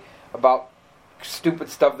me about stupid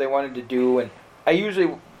stuff they wanted to do. And I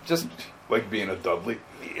usually just... Like being a Dudley.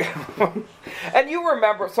 And you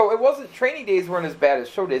remember, so it wasn't, training days weren't as bad as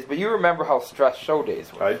show days, but you remember how stressed show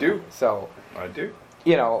days were. I do. So... I do.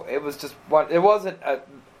 It was just one. It wasn't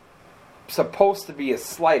supposed to be a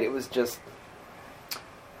slight. It was just.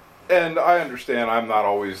 And I understand I'm not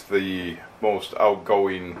always the most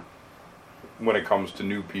outgoing when it comes to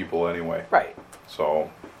new people anyway. Right. So.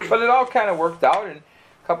 But it all kind of worked out, and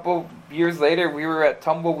a couple years later, we were at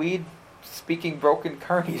Tumbleweed speaking broken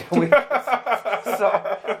Kearney.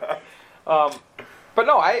 So. But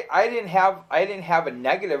no, I didn't have a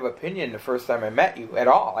negative opinion the first time I met you at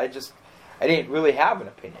all. I didn't really have an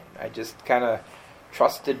opinion. I just kind of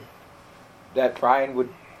trusted that Brian would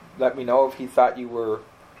let me know if he thought you were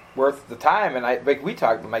worth the time. And we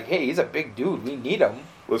talked, I'm like, hey, he's a big dude. We need him.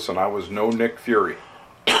 Listen, I was no Nick Fury.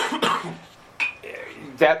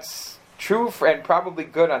 That's true and probably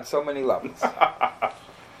good on so many levels.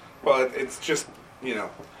 Well, it's just,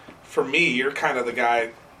 for me, you're kind of the guy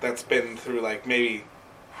that's been through, maybe...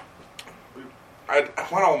 I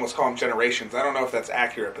want to almost call them generations. I don't know if that's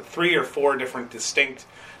accurate, but 3 or 4 different distinct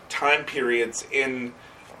time periods in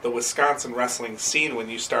the Wisconsin wrestling scene when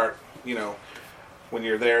you start, when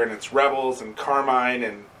you're there and it's Rebels and Carmine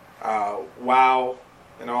and WOW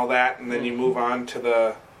and all that, and then you move on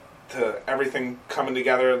to everything coming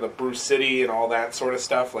together, the Bruce City and all that sort of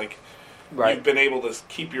stuff. Right. You've been able to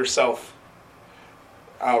keep yourself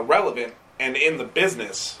relevant and in the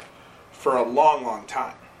business for a long, long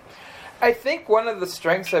time. I think one of the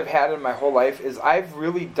strengths I've had in my whole life is I've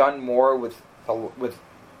really done more with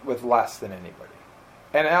less than anybody.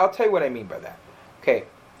 And I'll tell you what I mean by that. Okay,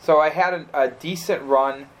 so I had a decent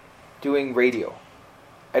run doing radio.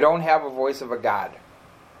 I don't have a voice of a god.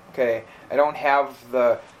 Okay, I don't have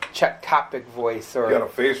the Chet Kopic voice. Or you got a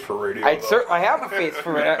face for radio. I have a face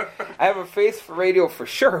for I have a face for radio for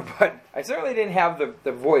sure, but I certainly didn't have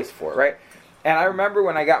the voice for it, right? And I remember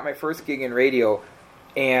when I got my first gig in radio,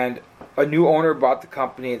 and a new owner bought the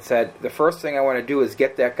company and said, the first thing I want to do is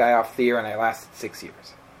get that guy off the air, and I lasted 6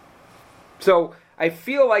 years. So I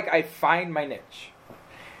feel like I find my niche.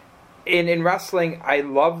 In wrestling, I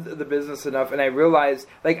loved the business enough, and I realized,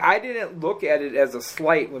 I didn't look at it as a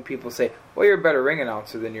slight when people say, well, you're a better ring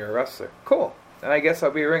announcer than you're a wrestler. Cool. Then I guess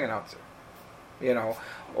I'll be a ring announcer.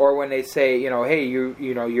 Or when they say, hey,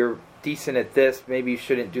 you're decent at this, maybe you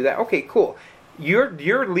shouldn't do that. Okay, cool.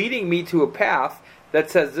 You're leading me to a path that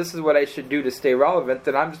says this is what I should do to stay relevant,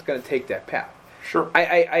 then I'm just going to take that path. Sure.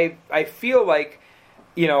 I feel like,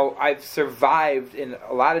 I've survived in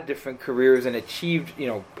a lot of different careers and achieved,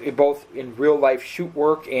 both in real life shoot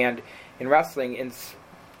work and in wrestling, and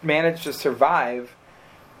managed to survive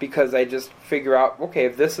because I just figure out, okay,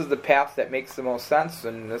 if this is the path that makes the most sense,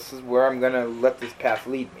 then this is where I'm going to let this path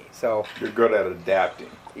lead me. So you're good at adapting.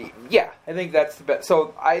 Yeah, I think that's the best.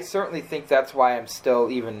 So I certainly think that's why I'm still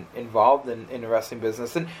even involved in the wrestling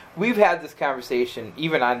business. And we've had this conversation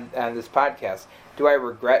even on this podcast. Do I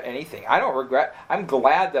regret anything? I don't regret. I'm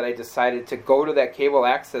glad that I decided to go to that cable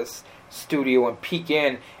access studio and peek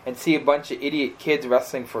in and see a bunch of idiot kids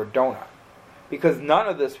wrestling for a donut. Because none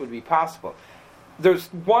of this would be possible. There's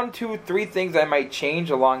 1, 2, 3 things I might change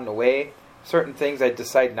along the way. Certain things I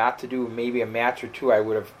decide not to do. Maybe a match or 2 I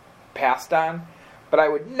would have passed on. But I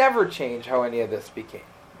would never change how any of this became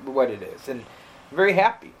what it is. And I'm very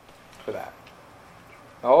happy for that.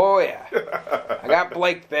 Oh, yeah. I got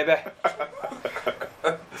Blake, baby.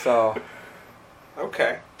 So.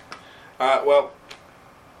 Okay. Do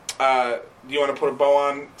you want to put a bow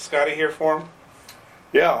on Scotty here for him?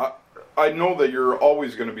 Yeah, I know that you're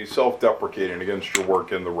always going to be self-deprecating against your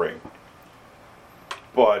work in the ring.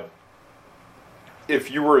 But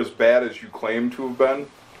if you were as bad as you claim to have been,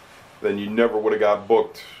 then you never would have got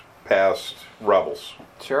booked past Rebels.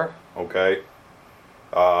 Sure. Okay?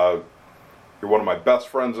 You're one of my best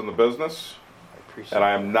friends in the business. I appreciate and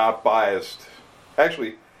I am not biased.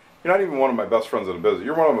 Actually, you're not even one of my best friends in the business.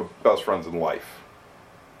 You're one of my best friends in life.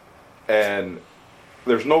 And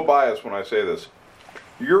there's no bias when I say this.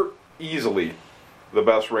 You're easily the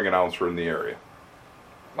best ring announcer in the area.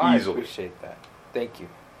 I Easily. appreciate that. Thank you.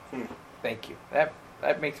 Thank you. That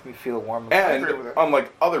that makes me feel warm. And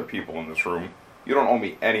unlike other people in this room, you don't owe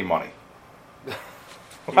me any money. You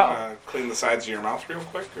want to clean the sides of your mouth real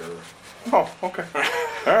quick, or? Oh, okay.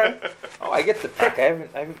 All right. Oh, I get to pick. I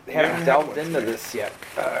haven't delved into this yet.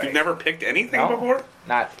 You've never picked anything No. before?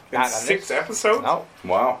 Not In on 6 this. episodes? No.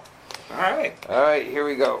 Wow. All right. All right, here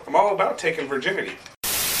we go. I'm all about taking virginity.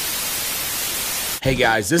 Hey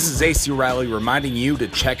guys, this is AC Riley reminding you to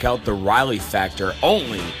check out The Riley Factor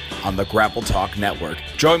only on the Grapple Talk Network.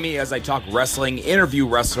 Join me as I talk wrestling, interview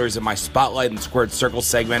wrestlers in my Spotlight and Squared Circle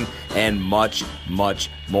segment, and much,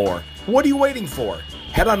 much more. What are you waiting for?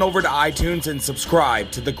 Head on over to iTunes and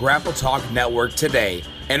subscribe to the Grapple Talk Network today.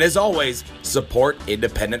 And as always, support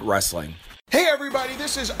independent wrestling. Hey everybody,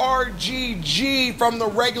 this is RGG from the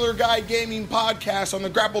Regular Guy Gaming Podcast on the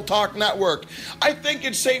Grapple Talk Network. I think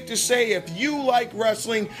it's safe to say if you like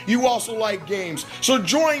wrestling, you also like games. So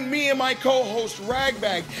join me and my co-host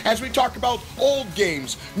Ragbag as we talk about old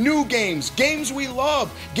games, new games, games we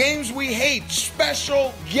love, games we hate,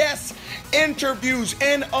 special guests, interviews,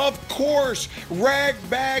 and of course,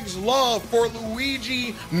 Ragbag's love for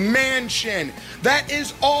Luigi Mansion. That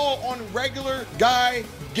is all on Regular Guy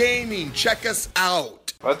Gaming. Check us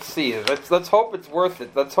out. Let's see. Let's hope it's worth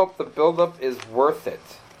it. Let's hope the build-up is worth it.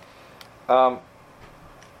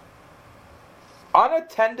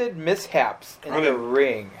 Unattended mishaps in the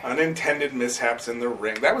ring. Unintended mishaps in the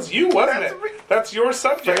ring. That was you, wasn't it? That's your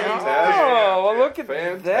subject. Fantastic. Oh, well, look at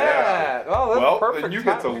Fantastic. that. Oh, that's perfect. Then you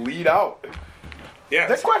get to timing. lead out. Yeah.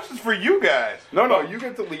 That question's for you guys. No, you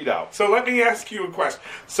get to lead out. So let me ask you a question.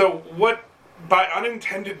 So what, by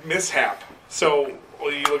unintended mishap, so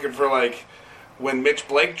are you looking for like when Mitch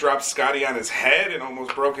Blake dropped Scotty on his head and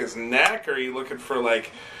almost broke his neck? Or are you looking for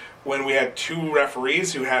like when we had 2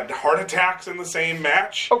 referees who had heart attacks in the same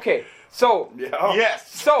match? Okay, so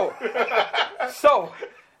Yes. So,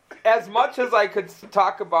 as much as I could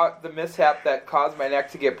talk about the mishap that caused my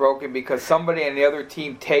neck to get broken because somebody on the other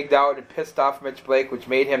team tagged out and pissed off Mitch Blake, which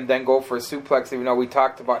made him then go for a suplex, even though we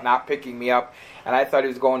talked about not picking me up, and I thought he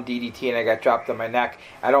was going DDT and I got dropped on my neck.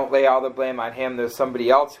 I don't lay all the blame on him. There's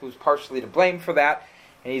somebody else who's partially to blame for that,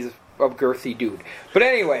 and he's a girthy dude. But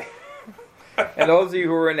anyway... And those of you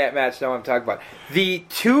who were in that match know what I'm talking about.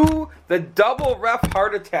 The double ref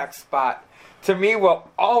heart attack spot, to me,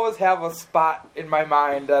 will always have a spot in my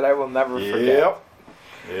mind that I will never forget.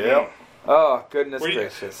 Yep. Oh, goodness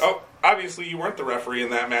gracious. Oh, obviously you weren't the referee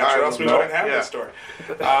in that match, or else we wouldn't have this story.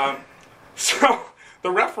 So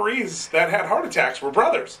the referees that had heart attacks were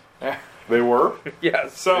brothers. They were.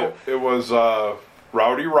 Yes. So It was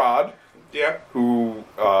Rowdy Rod, yeah, who,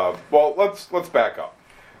 well, let's back up.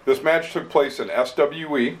 This match took place in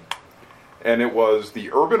SWE, and it was the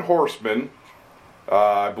Urban Horsemen,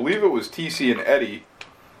 I believe it was TC and Eddie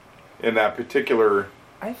in that particular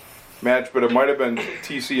match, but it might have been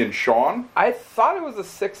TC and Sean. I thought it was a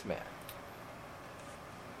 6-man.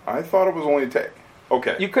 I thought it was only a tag.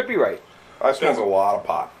 Okay. You could be right. I smoked a lot of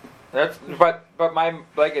pot. But my,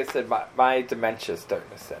 like I said, my dementia's starting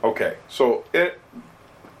to set. Okay, so it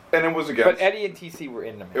was against... But Eddie and TC were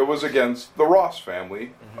in the match. It was against the Ross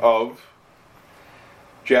family of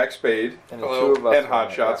Jack Spade And the two of us and were in it,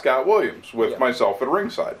 Hotshot yeah. Scott Williams with myself at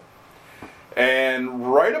ringside.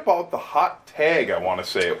 And right about the hot tag, I want to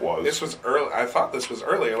say it was. this was early. I thought this was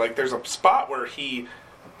earlier. Like there's a spot where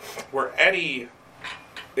Eddie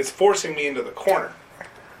is forcing me into the corner.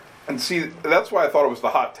 And see, that's why I thought it was the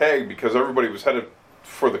hot tag, because everybody was headed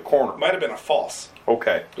for the corner. Might have been a false.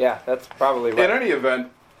 Okay. Yeah, that's probably right. In any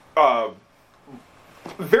event,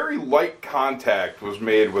 very light contact was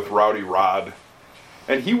made with Rowdy Rod,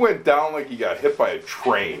 and he went down like he got hit by a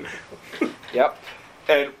train. Yep.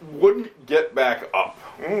 And wouldn't get back up.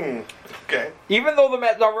 Okay. Even though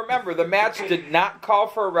now remember, the match did not call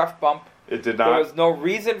for a ref bump. It did There not. was no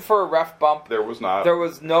reason for a ref bump. There was not. There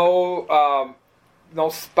was no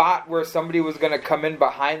spot where somebody was going to come in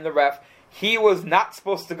behind the ref. He was not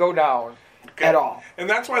supposed to go down at all. And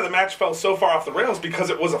that's why the match fell so far off the rails, because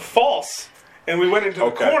it was a false. And we went into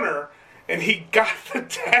the corner, and he got the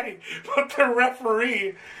tag, but the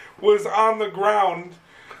referee was on the ground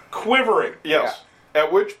quivering. Yes. Yeah.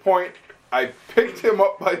 At which point, I picked him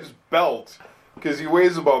up by his belt, because he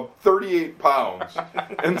weighs about 38 pounds,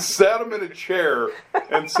 and sat him in a chair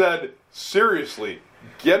and said, seriously,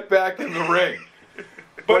 get back in the ring.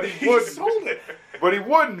 But he sold it. But he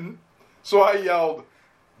wouldn't, so I yelled,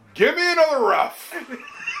 give me another ref.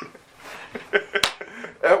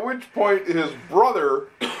 At which point, his brother,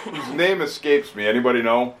 whose name escapes me, anybody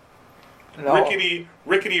know? No.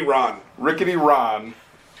 Rickety Ron. Rickety Ron,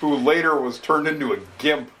 who later was turned into a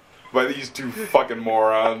gimp by these two fucking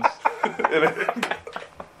morons.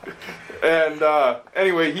 And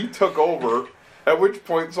anyway, he took over, at which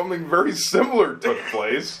point something very similar took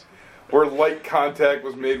place, where light contact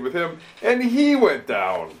was made with him, and he went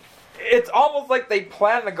down. It's almost like they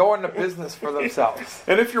plan to go into business for themselves.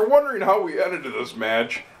 And if you're wondering how we edited this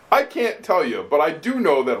match, I can't tell you, but I do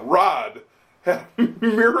know that Rod had a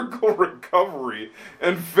miracle recovery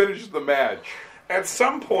and finished the match. At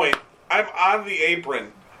some point, I'm on the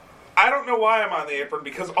apron. I don't know why I'm on the apron,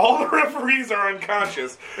 because all the referees are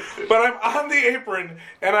unconscious. But I'm on the apron,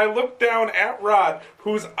 and I look down at Rod,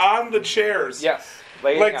 who's on the chairs. Yes.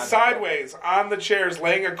 Like sideways, on the chairs,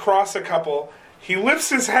 laying across a couple. He lifts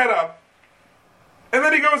his head up, and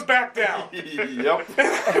then he goes back down. Yep. And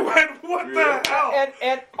I went, what the hell?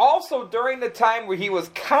 And also during the time where he was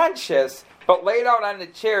conscious but laid out on the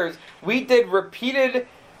chairs, we did repeated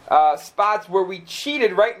spots where we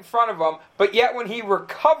cheated right in front of him, but yet when he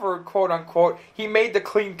recovered, quote unquote, he made the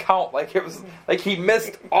clean count. Like it was like he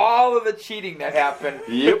missed all of the cheating that happened.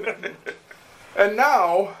 Yep. And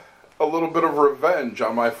now, a little bit of revenge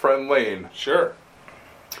on my friend Lane. Sure.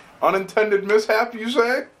 Unintended mishap, you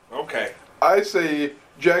say? Okay. I say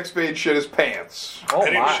Jack Spade shit his pants. Oh, I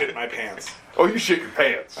didn't my. shit my pants. Oh, you shit your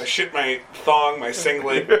pants. I shit my thong, my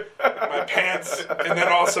singlet, my pants, and then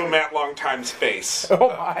also Matt Longtime's face. Oh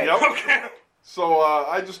my. Yep. Okay. So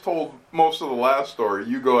I just told most of the last story.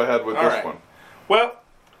 You go ahead with All this right. one. Well,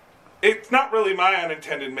 it's not really my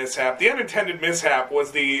unintended mishap. The unintended mishap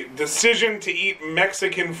was the decision to eat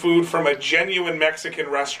Mexican food from a genuine Mexican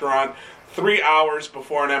restaurant 3 hours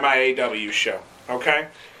before an MIAW show. Okay?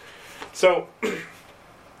 So,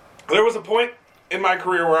 there was a point in my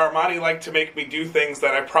career where Armani liked to make me do things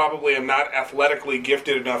that I probably am not athletically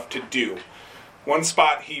gifted enough to do. One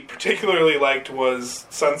spot he particularly liked was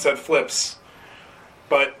sunset flips.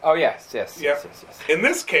 But Oh yes. in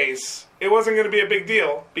this case, it wasn't going to be a big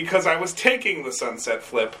deal because I was taking the sunset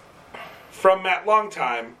flip from Matt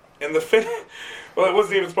Longtime in the finish. Well, it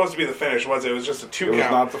wasn't even supposed to be the finish, was it? It was just a 2 count. It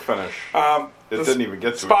was not the finish. It didn't even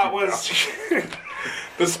get to spot a 2 was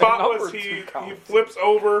the spot was he flips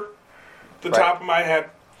over the top of my head,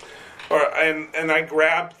 and I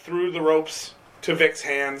grab through the ropes to Vic's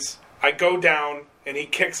hands. I go down, and he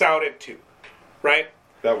kicks out at 2. Right?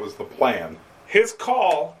 That was the plan. His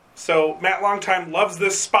call. So Matt Longtime loves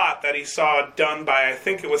this spot that he saw done by, I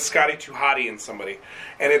think it was Scotty Tuhati and somebody,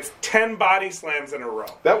 and it's 10 body slams in a row.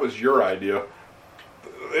 That was your idea.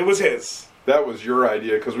 It was his. That was your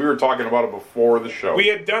idea, because we were talking about it before the show. We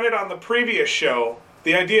had done it on the previous show.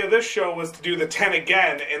 The idea of this show was to do the 10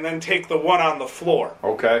 again and then take the one on the floor.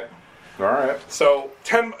 Okay. All right. So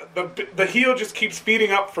 10. The heel just keeps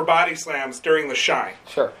speeding up for body slams during the shine.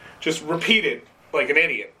 Sure. Just repeated like an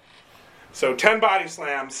idiot. So 10 body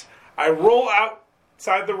slams. I roll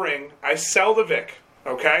outside the ring. I sell the Vic.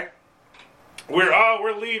 Okay?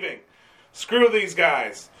 We're leaving. Screw these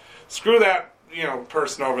guys. Screw that,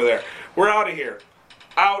 person over there. We're out of here.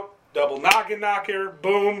 Out, double noggin knocker,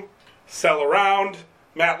 boom, sell around.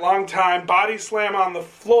 Matt Longtime, body slam on the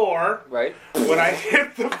floor. Right. When I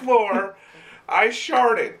hit the floor, I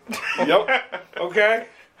sharded. Yep. Okay?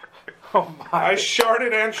 Oh my. I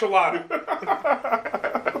sharded enchilada.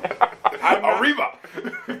 Arriba.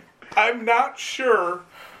 I'm not sure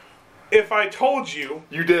if I told you.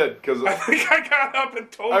 You did, because I think I got up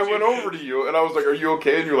and told you. I went over to you, and I was like, are you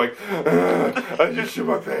okay? And you're like, I just shit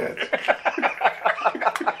my pants.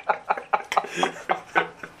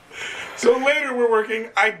 So later we're working.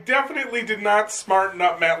 I definitely did not smarten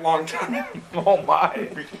up Matt Longtime. Oh my.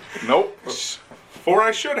 Nope. For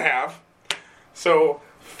I should have. So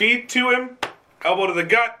feet to him, elbow to the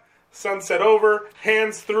gut, sunset over,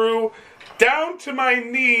 hands through, down to my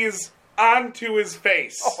knees, onto his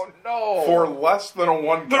face. Oh no. For less than a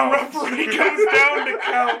 1 The count. referee goes down to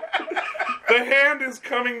count. The hand is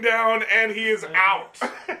coming down and he is out.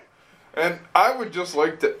 And I would just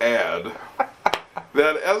like to add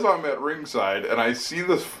that as I'm at ringside and I see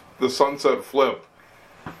the sunset flip,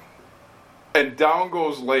 and down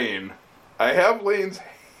goes Lane, I have Lane's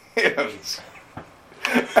hands,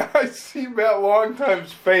 and I see Matt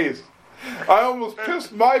Longtime's face. I almost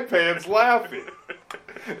pissed my pants laughing.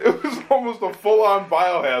 It was almost a full-on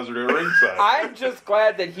biohazard at ringside. I'm just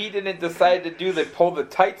glad that he didn't decide to do the pull the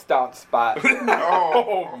tights down spot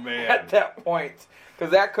Oh, man. at that point,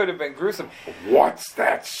 because that could have been gruesome. What's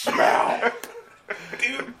that smell?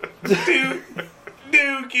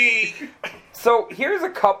 Dookie. So here's a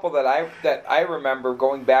couple that I remember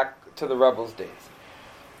going back to the Rebels days.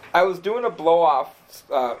 I was doing a blow-off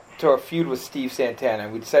to a feud with Steve Santana,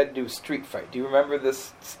 and we decided to do a street fight. Do you remember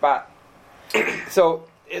this spot? So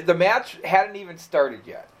the match hadn't even started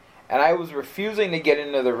yet, and I was refusing to get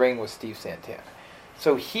into the ring with Steve Santana.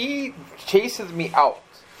 So he chases me out,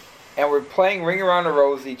 and we're playing Ring Around the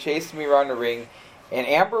Rosie, chasing me around the ring, and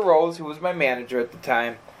Amber Rose, who was my manager at the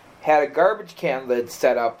time, had a garbage can lid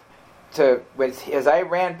set up to, as I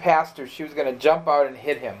ran past her, she was going to jump out and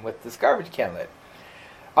hit him with this garbage can lid.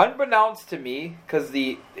 Unbeknownst to me, because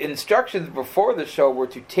the instructions before the show were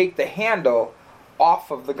to take the handle off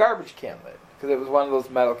of the garbage can lid, because it was one of those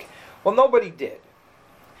metal. Well, nobody did.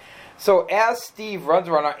 So as Steve runs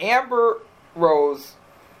around, now Amber Rose,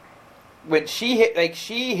 when she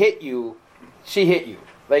hit you.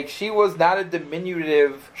 Like, she was not a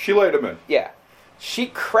diminutive. She laid him in. Yeah. She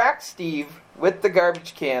cracked Steve with the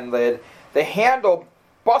garbage can lid. The handle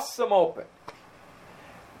busts him open.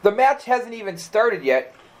 The match hasn't even started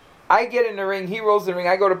yet. I get in the ring, he rolls in the ring,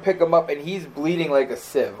 I go to pick him up, and he's bleeding like a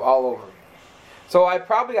sieve all over me. So I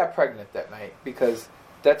probably got pregnant that night, because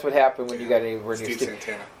that's what happened when you got anywhere near Steve.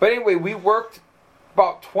 Santana. But anyway, we worked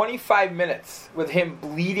about 25 minutes with him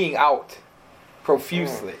bleeding out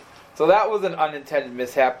profusely. So that was an unintended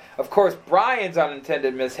mishap. Of course, Brian's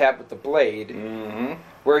unintended mishap with the blade,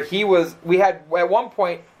 where we had, at one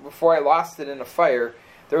point, before I lost it in a fire,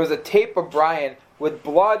 there was a tape of Brian with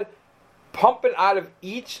blood pumping out of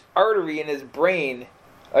each artery in his brain,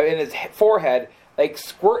 in his forehead, like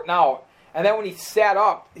squirting out. And then when he sat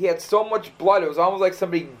up, he had so much blood, it was almost like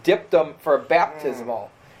somebody dipped him for a baptismal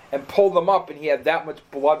and pulled him up, and he had that much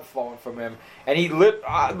blood flowing from him. And he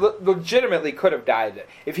legitimately could have died.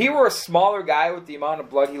 If he were a smaller guy with the amount of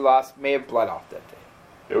blood he lost, may have bled off that day.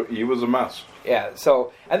 He was a mess. Yeah,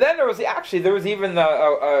 so, and then there was even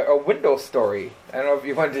a window story. I don't know if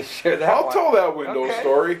you wanted to share that I'll one. tell that window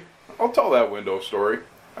story.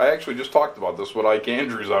 I actually just talked about this with Ike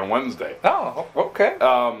Andrews on Wednesday. Oh, okay.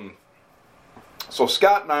 So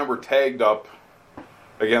Scott and I were tagged up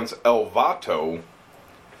against El Vato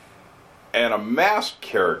and a masked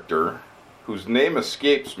character whose name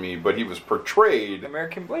escapes me, but he was portrayed...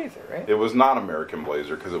 American Blazer, right? It was not American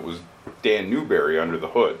Blazer, because it was Dan Newberry under the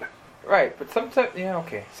hood. Right, but sometimes... Yeah,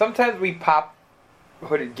 okay. Sometimes we pop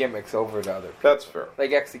hooded gimmicks over to other people. That's fair.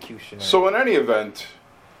 Like Executioner. So in any event,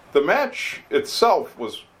 the match itself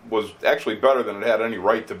was actually better than it had any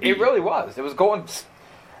right to be. It really was. It was going...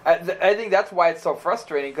 I think that's why it's so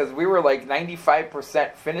frustrating, because we were like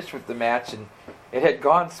 95% finished with the match, and it had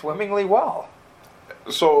gone swimmingly well.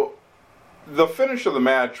 So, the finish of the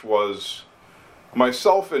match was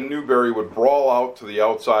myself and Newberry would brawl out to the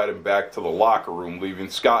outside and back to the locker room, leaving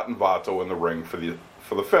Scott and Vato in the ring for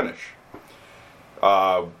the finish.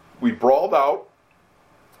 We brawled out,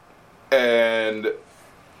 and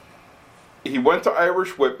he went to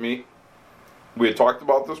Irish whip me. We had talked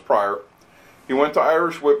about this prior. He went to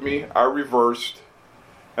Irish whip me, I reversed,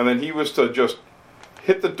 and then he was to just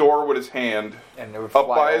hit the door with his hand and it would up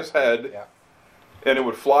fly by open. his head, Yeah. and it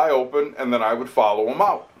would fly open, and then I would follow him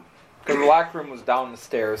out. Because the locker room was down the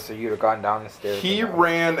stairs, so you'd have gone down the stairs. He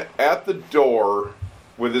ran at the door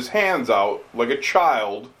with his hands out like a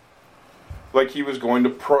child, like he was going to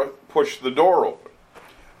push the door open,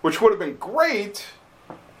 which would have been great,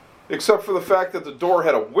 except for the fact that the door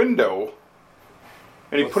had a window,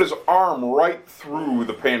 and he put his arm right through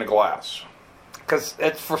the pane of glass. Because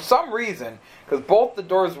it's for some reason, because both the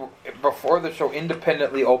doors were, before the show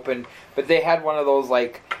independently opened, but they had one of those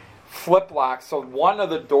like flip locks, so one of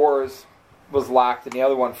the doors was locked and the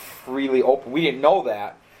other one freely open. We didn't know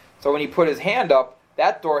that. So when he put his hand up,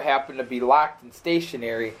 that door happened to be locked and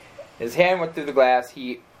stationary. His hand went through the glass.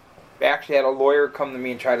 He actually had a lawyer come to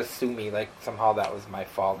me and try to sue me, like somehow that was my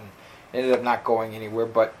fault, and ended up not going anywhere.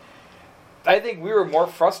 But I think we were more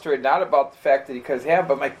frustrated, not about the fact that he cut his hand,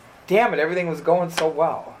 but like, damn it, everything was going so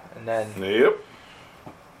well. And then... Yep.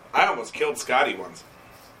 I almost killed Scotty once.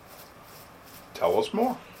 Tell us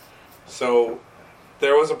more. So,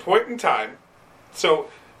 there was a point in time. So,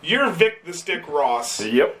 you're Vic the Stick Ross.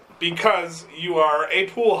 Yep. Because you are a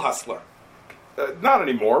pool hustler. Not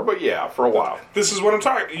anymore, but yeah, for a while. This is what I'm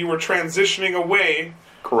talking. You were transitioning away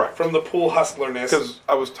Correct. from the pool hustlerness. Because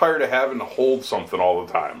I was tired of having to hold something all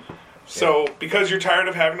the time. So, because you're tired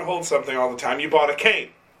of having to hold something all the time, you bought a cane.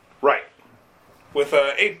 Right. With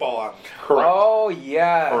an 8-ball on it. Correct. Oh,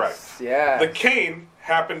 yes. Correct. Yeah. The cane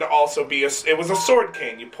happened to also be it was a sword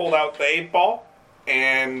cane. You pulled out the 8-ball,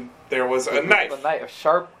 and there was a knife. A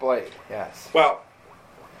sharp blade, yes. Well,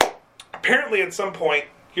 apparently at some point,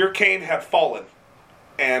 your cane had fallen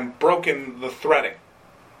and broken the threading.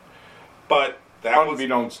 But that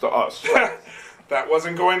unbeknownst to us. that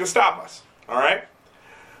wasn't going to stop us. All right?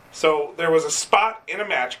 So there was a spot in a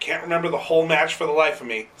match. Can't remember the whole match for the life of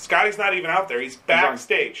me. Scotty's not even out there. He's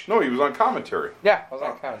backstage. No, he was on commentary. Yeah, I was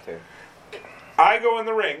on commentary. I go in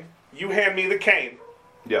the ring. You hand me the cane.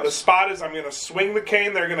 Yes. The spot is I'm going to swing the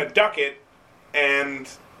cane, they're going to duck it, and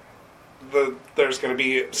there's going to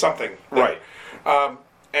be something. Right.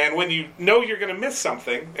 And when you know you're going to miss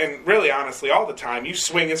something, and really, honestly, all the time, you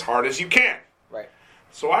swing as hard as you can. Right.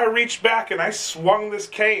 So I reached back and I swung this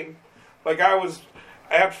cane like I was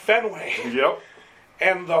at Fenway. Yep.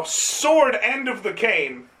 And the sword end of the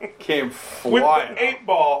cane Came with flying. the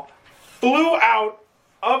 8-ball flew out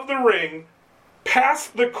of the ring,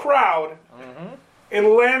 past the crowd, and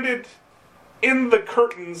landed in the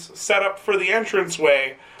curtains set up for the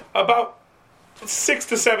entranceway about 6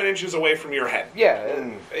 to 7 inches away from your head. Yeah,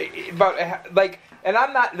 but like, and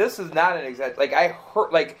I'm not. This is not an exact. Like I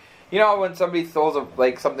heard, like when somebody throws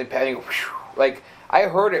something past you, like I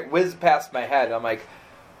heard it whiz past my head. I'm like,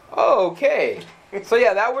 oh, okay. So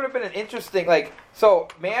yeah, that would have been an interesting. Like, so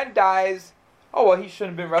man dies. Oh well, he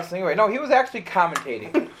shouldn't have been wrestling anyway. No, he was actually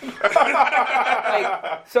commentating.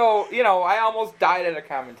 So I almost died at a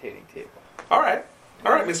commentating table. All right,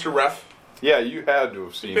 Mr. Ref. Yeah, you had to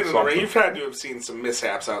have seen Been in the ring. something. You've had to have seen some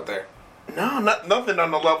mishaps out there. No, nothing on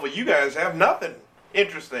the level you guys have. Nothing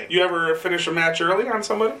interesting. You ever finish a match early on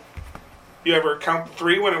somebody? You ever count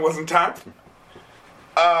 3 when it wasn't time?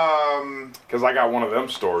 Because I got one of them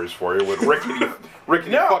stories for you with Rickety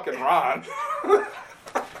No. fucking Ron.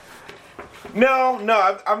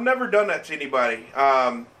 No, I've never done that to anybody.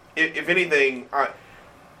 If anything, I've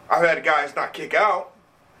had guys not kick out,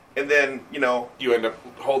 and then You end up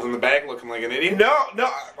holding the bag looking like an idiot? no,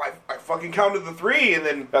 I fucking counted the 3, and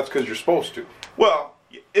then That's because you're supposed to. well,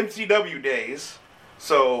 MCW days,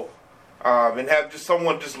 so and have just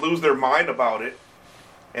someone just lose their mind about it,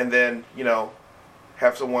 and then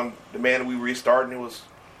have someone demand we restart, and it was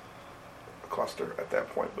a cluster at that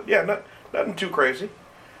point. But yeah, nothing too crazy.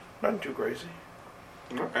 Nothing too crazy.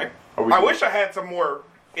 Okay. I wish I had some more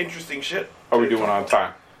interesting shit. Are we doing on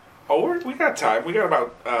time? Oh, we got time. We got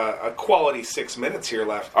about a quality 6 minutes here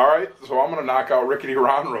left. All right, so I'm going to knock out Rickety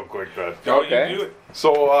Ron real quick then. Okay. You do it.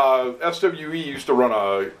 So SWE used to run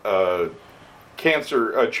a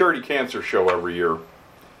charity cancer show every year,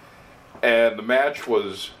 and the match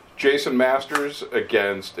was Jason Masters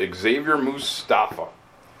against Xavier Mustafa,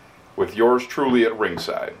 with yours truly at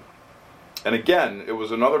ringside. And again, it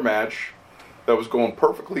was another match that was going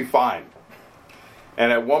perfectly fine.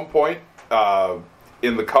 And at one point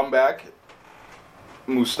in the comeback,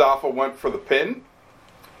 Mustafa went for the pin,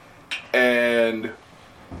 and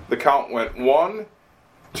the count went 1,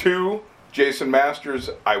 2. Jason Masters,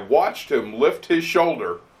 I watched him lift his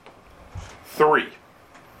shoulder. 3.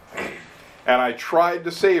 And I tried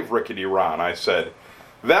to save Rickety Ron. I said,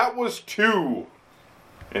 that was 2.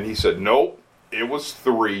 And he said, nope, it was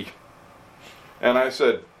 3. And I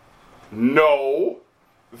said, no,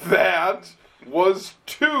 that was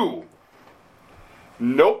 2.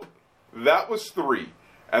 Nope, that was 3.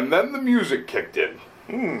 And then the music kicked in.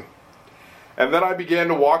 And then I began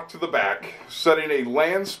to walk to the back, setting a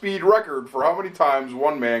land speed record for how many times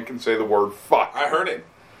one man can say the word fuck. I heard it.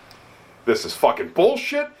 This is fucking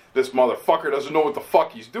bullshit. This motherfucker doesn't know what the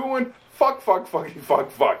fuck he's doing. Fuck, fuck, fucking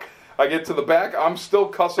fuck, fuck. I get to the back, I'm still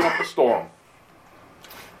cussing up a storm.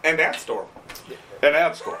 And that storm. An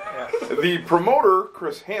ad store. Yeah. The promoter,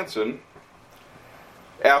 Chris Hansen,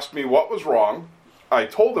 asked me what was wrong. I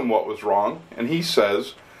told him what was wrong, and he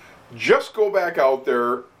says, just go back out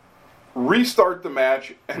there, restart the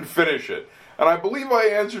match, and finish it. And I believe I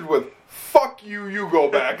answered with, fuck you, you go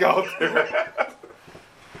back out there.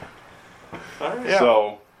 All right. Yeah.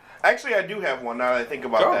 So, Actually, I do have one now that I think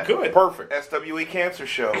about that. Good. perfect. SWE Cancer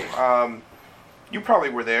Show. You probably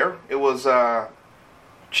were there. It was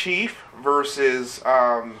Chief versus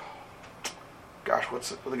gosh, what's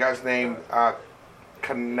the guy's name?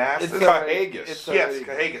 Canastis? It's Cahagas. Yes,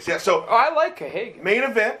 Cahagas. Yeah. So Oh, I like Cahagan. main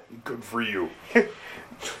event, Good for you.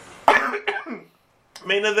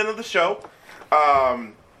 main event of the show. I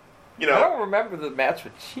don't remember the match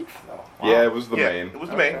with Chief though. Yeah, it was the yeah, main. It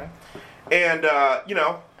was the main. And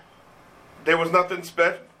there was nothing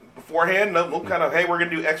special beforehand. No kind of hey, we're gonna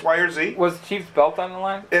do X, Y, or Z. Was Chief's belt on the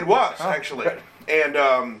line? It was actually, good.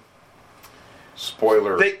 and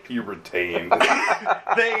Spoiler, he They- retained.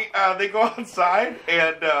 they go outside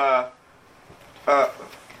and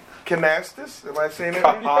Canastis. Am I saying it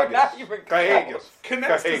right? You're not even Cahagas.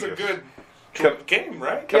 Connect is a Cahagas. good game,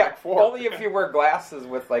 right? Yeah, Four. only if you wear glasses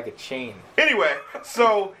with like a chain. Anyway,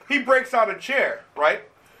 so he breaks out a chair, right?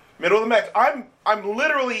 Middle of the match. I'm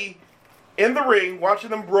literally in the ring watching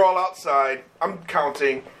them brawl outside. I'm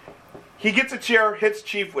counting. He gets a chair, hits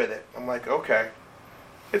Chief with it. I'm like, okay.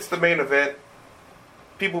 It's the main event.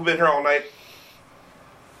 People have been here all night.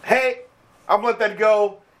 Hey, I'm let that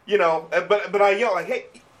go, but I yell like, hey,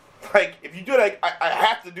 Like, if you do it, I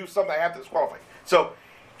have to do something. I have to disqualify. So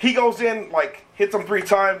he goes in, like, hits him 3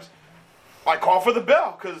 times. I call for the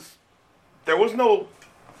bell because there was no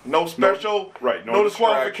special, no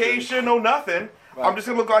disqualification, no nothing. Right. I'm just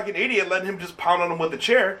going to look like an idiot letting him just pound on him with the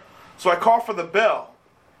chair. So I call for the bell.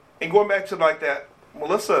 And going back to, like, that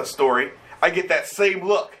Melissa story, I get that same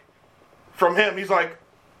look from him. He's like,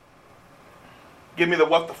 give me the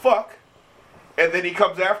what the fuck. And then he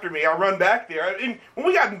comes after me. I run back there. And when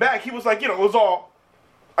we got him back, he was like, it was all,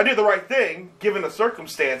 I did the right thing, given the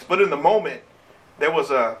circumstance. But in the moment, there was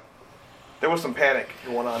some panic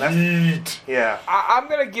going on. Yeah. I'm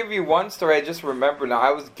going to give you one story I just remember now.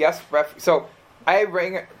 I was guest ref. So I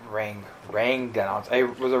ring announcer. I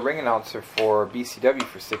was a ring announcer for BCW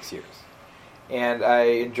for 6 years. And I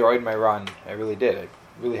enjoyed my run. I really did. I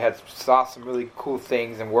really saw some really cool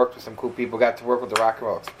things and worked with some cool people. Got to work with the Rock and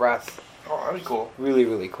Roll Express. Oh, that was cool. Really,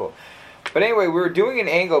 really cool. But anyway, we were doing an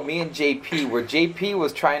angle, me and JP, where JP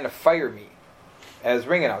was trying to fire me as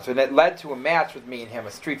ring announcer. And it led to a match with me and him,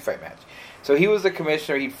 a street fight match. So he was the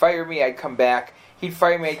commissioner. He'd fire me. I'd come back. He'd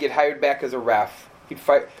fire me. I'd get hired back as a ref.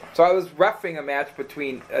 So I was reffing a match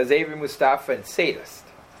between Xavier Mustafa and Sadist.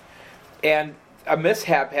 And a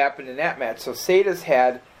mishap happened in that match. So Sadist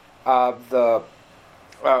had the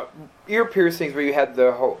ear piercings where you had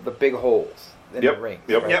the big holes in the ring.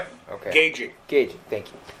 Yep. Okay. Gauging.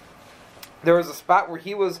 Thank you. There was a spot where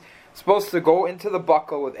he was supposed to go into the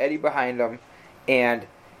buckle with Eddie behind him and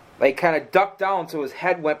like kind of duck down so his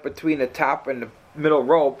head went between the top and the middle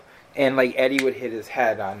rope, and like Eddie would hit his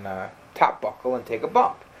head on the top buckle and take a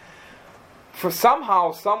bump. For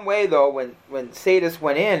somehow, some way though, when Sadist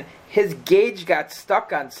went in, his gauge got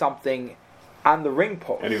stuck on something on the ring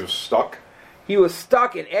post. And he was stuck? He was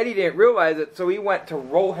stuck, and Eddie didn't realize it, so he went to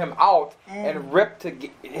roll him out and ripped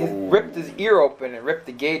his ear open and ripped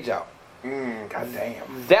the gauge out. God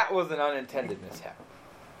damn. That was an unintended mishap.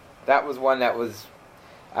 That was one I was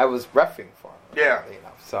reffing for. Yeah.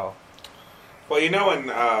 Enough, so. Well, in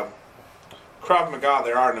Krav Maga,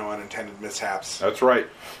 there are no unintended mishaps. That's right.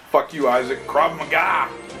 Fuck you, Isaac. Krav Maga.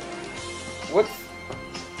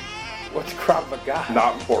 What's Krav Maga?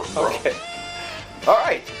 Not important, bro. Okay. All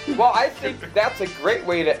right. Well, I think that's a great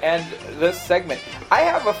way to end this segment. I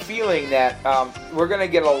have a feeling that we're going to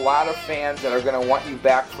get a lot of fans that are going to want you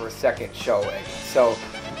back for a second show, Eddie. So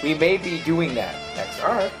we may be doing that next week.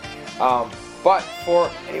 All right. But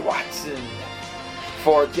for Eddie Watson,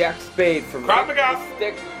 for Jack Spade, from Krav Maga.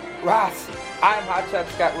 Stick Ross, I'm Hotshot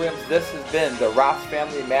Scott Williams. This has been the Ross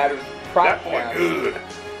Family Matters Prodcast. That boy good.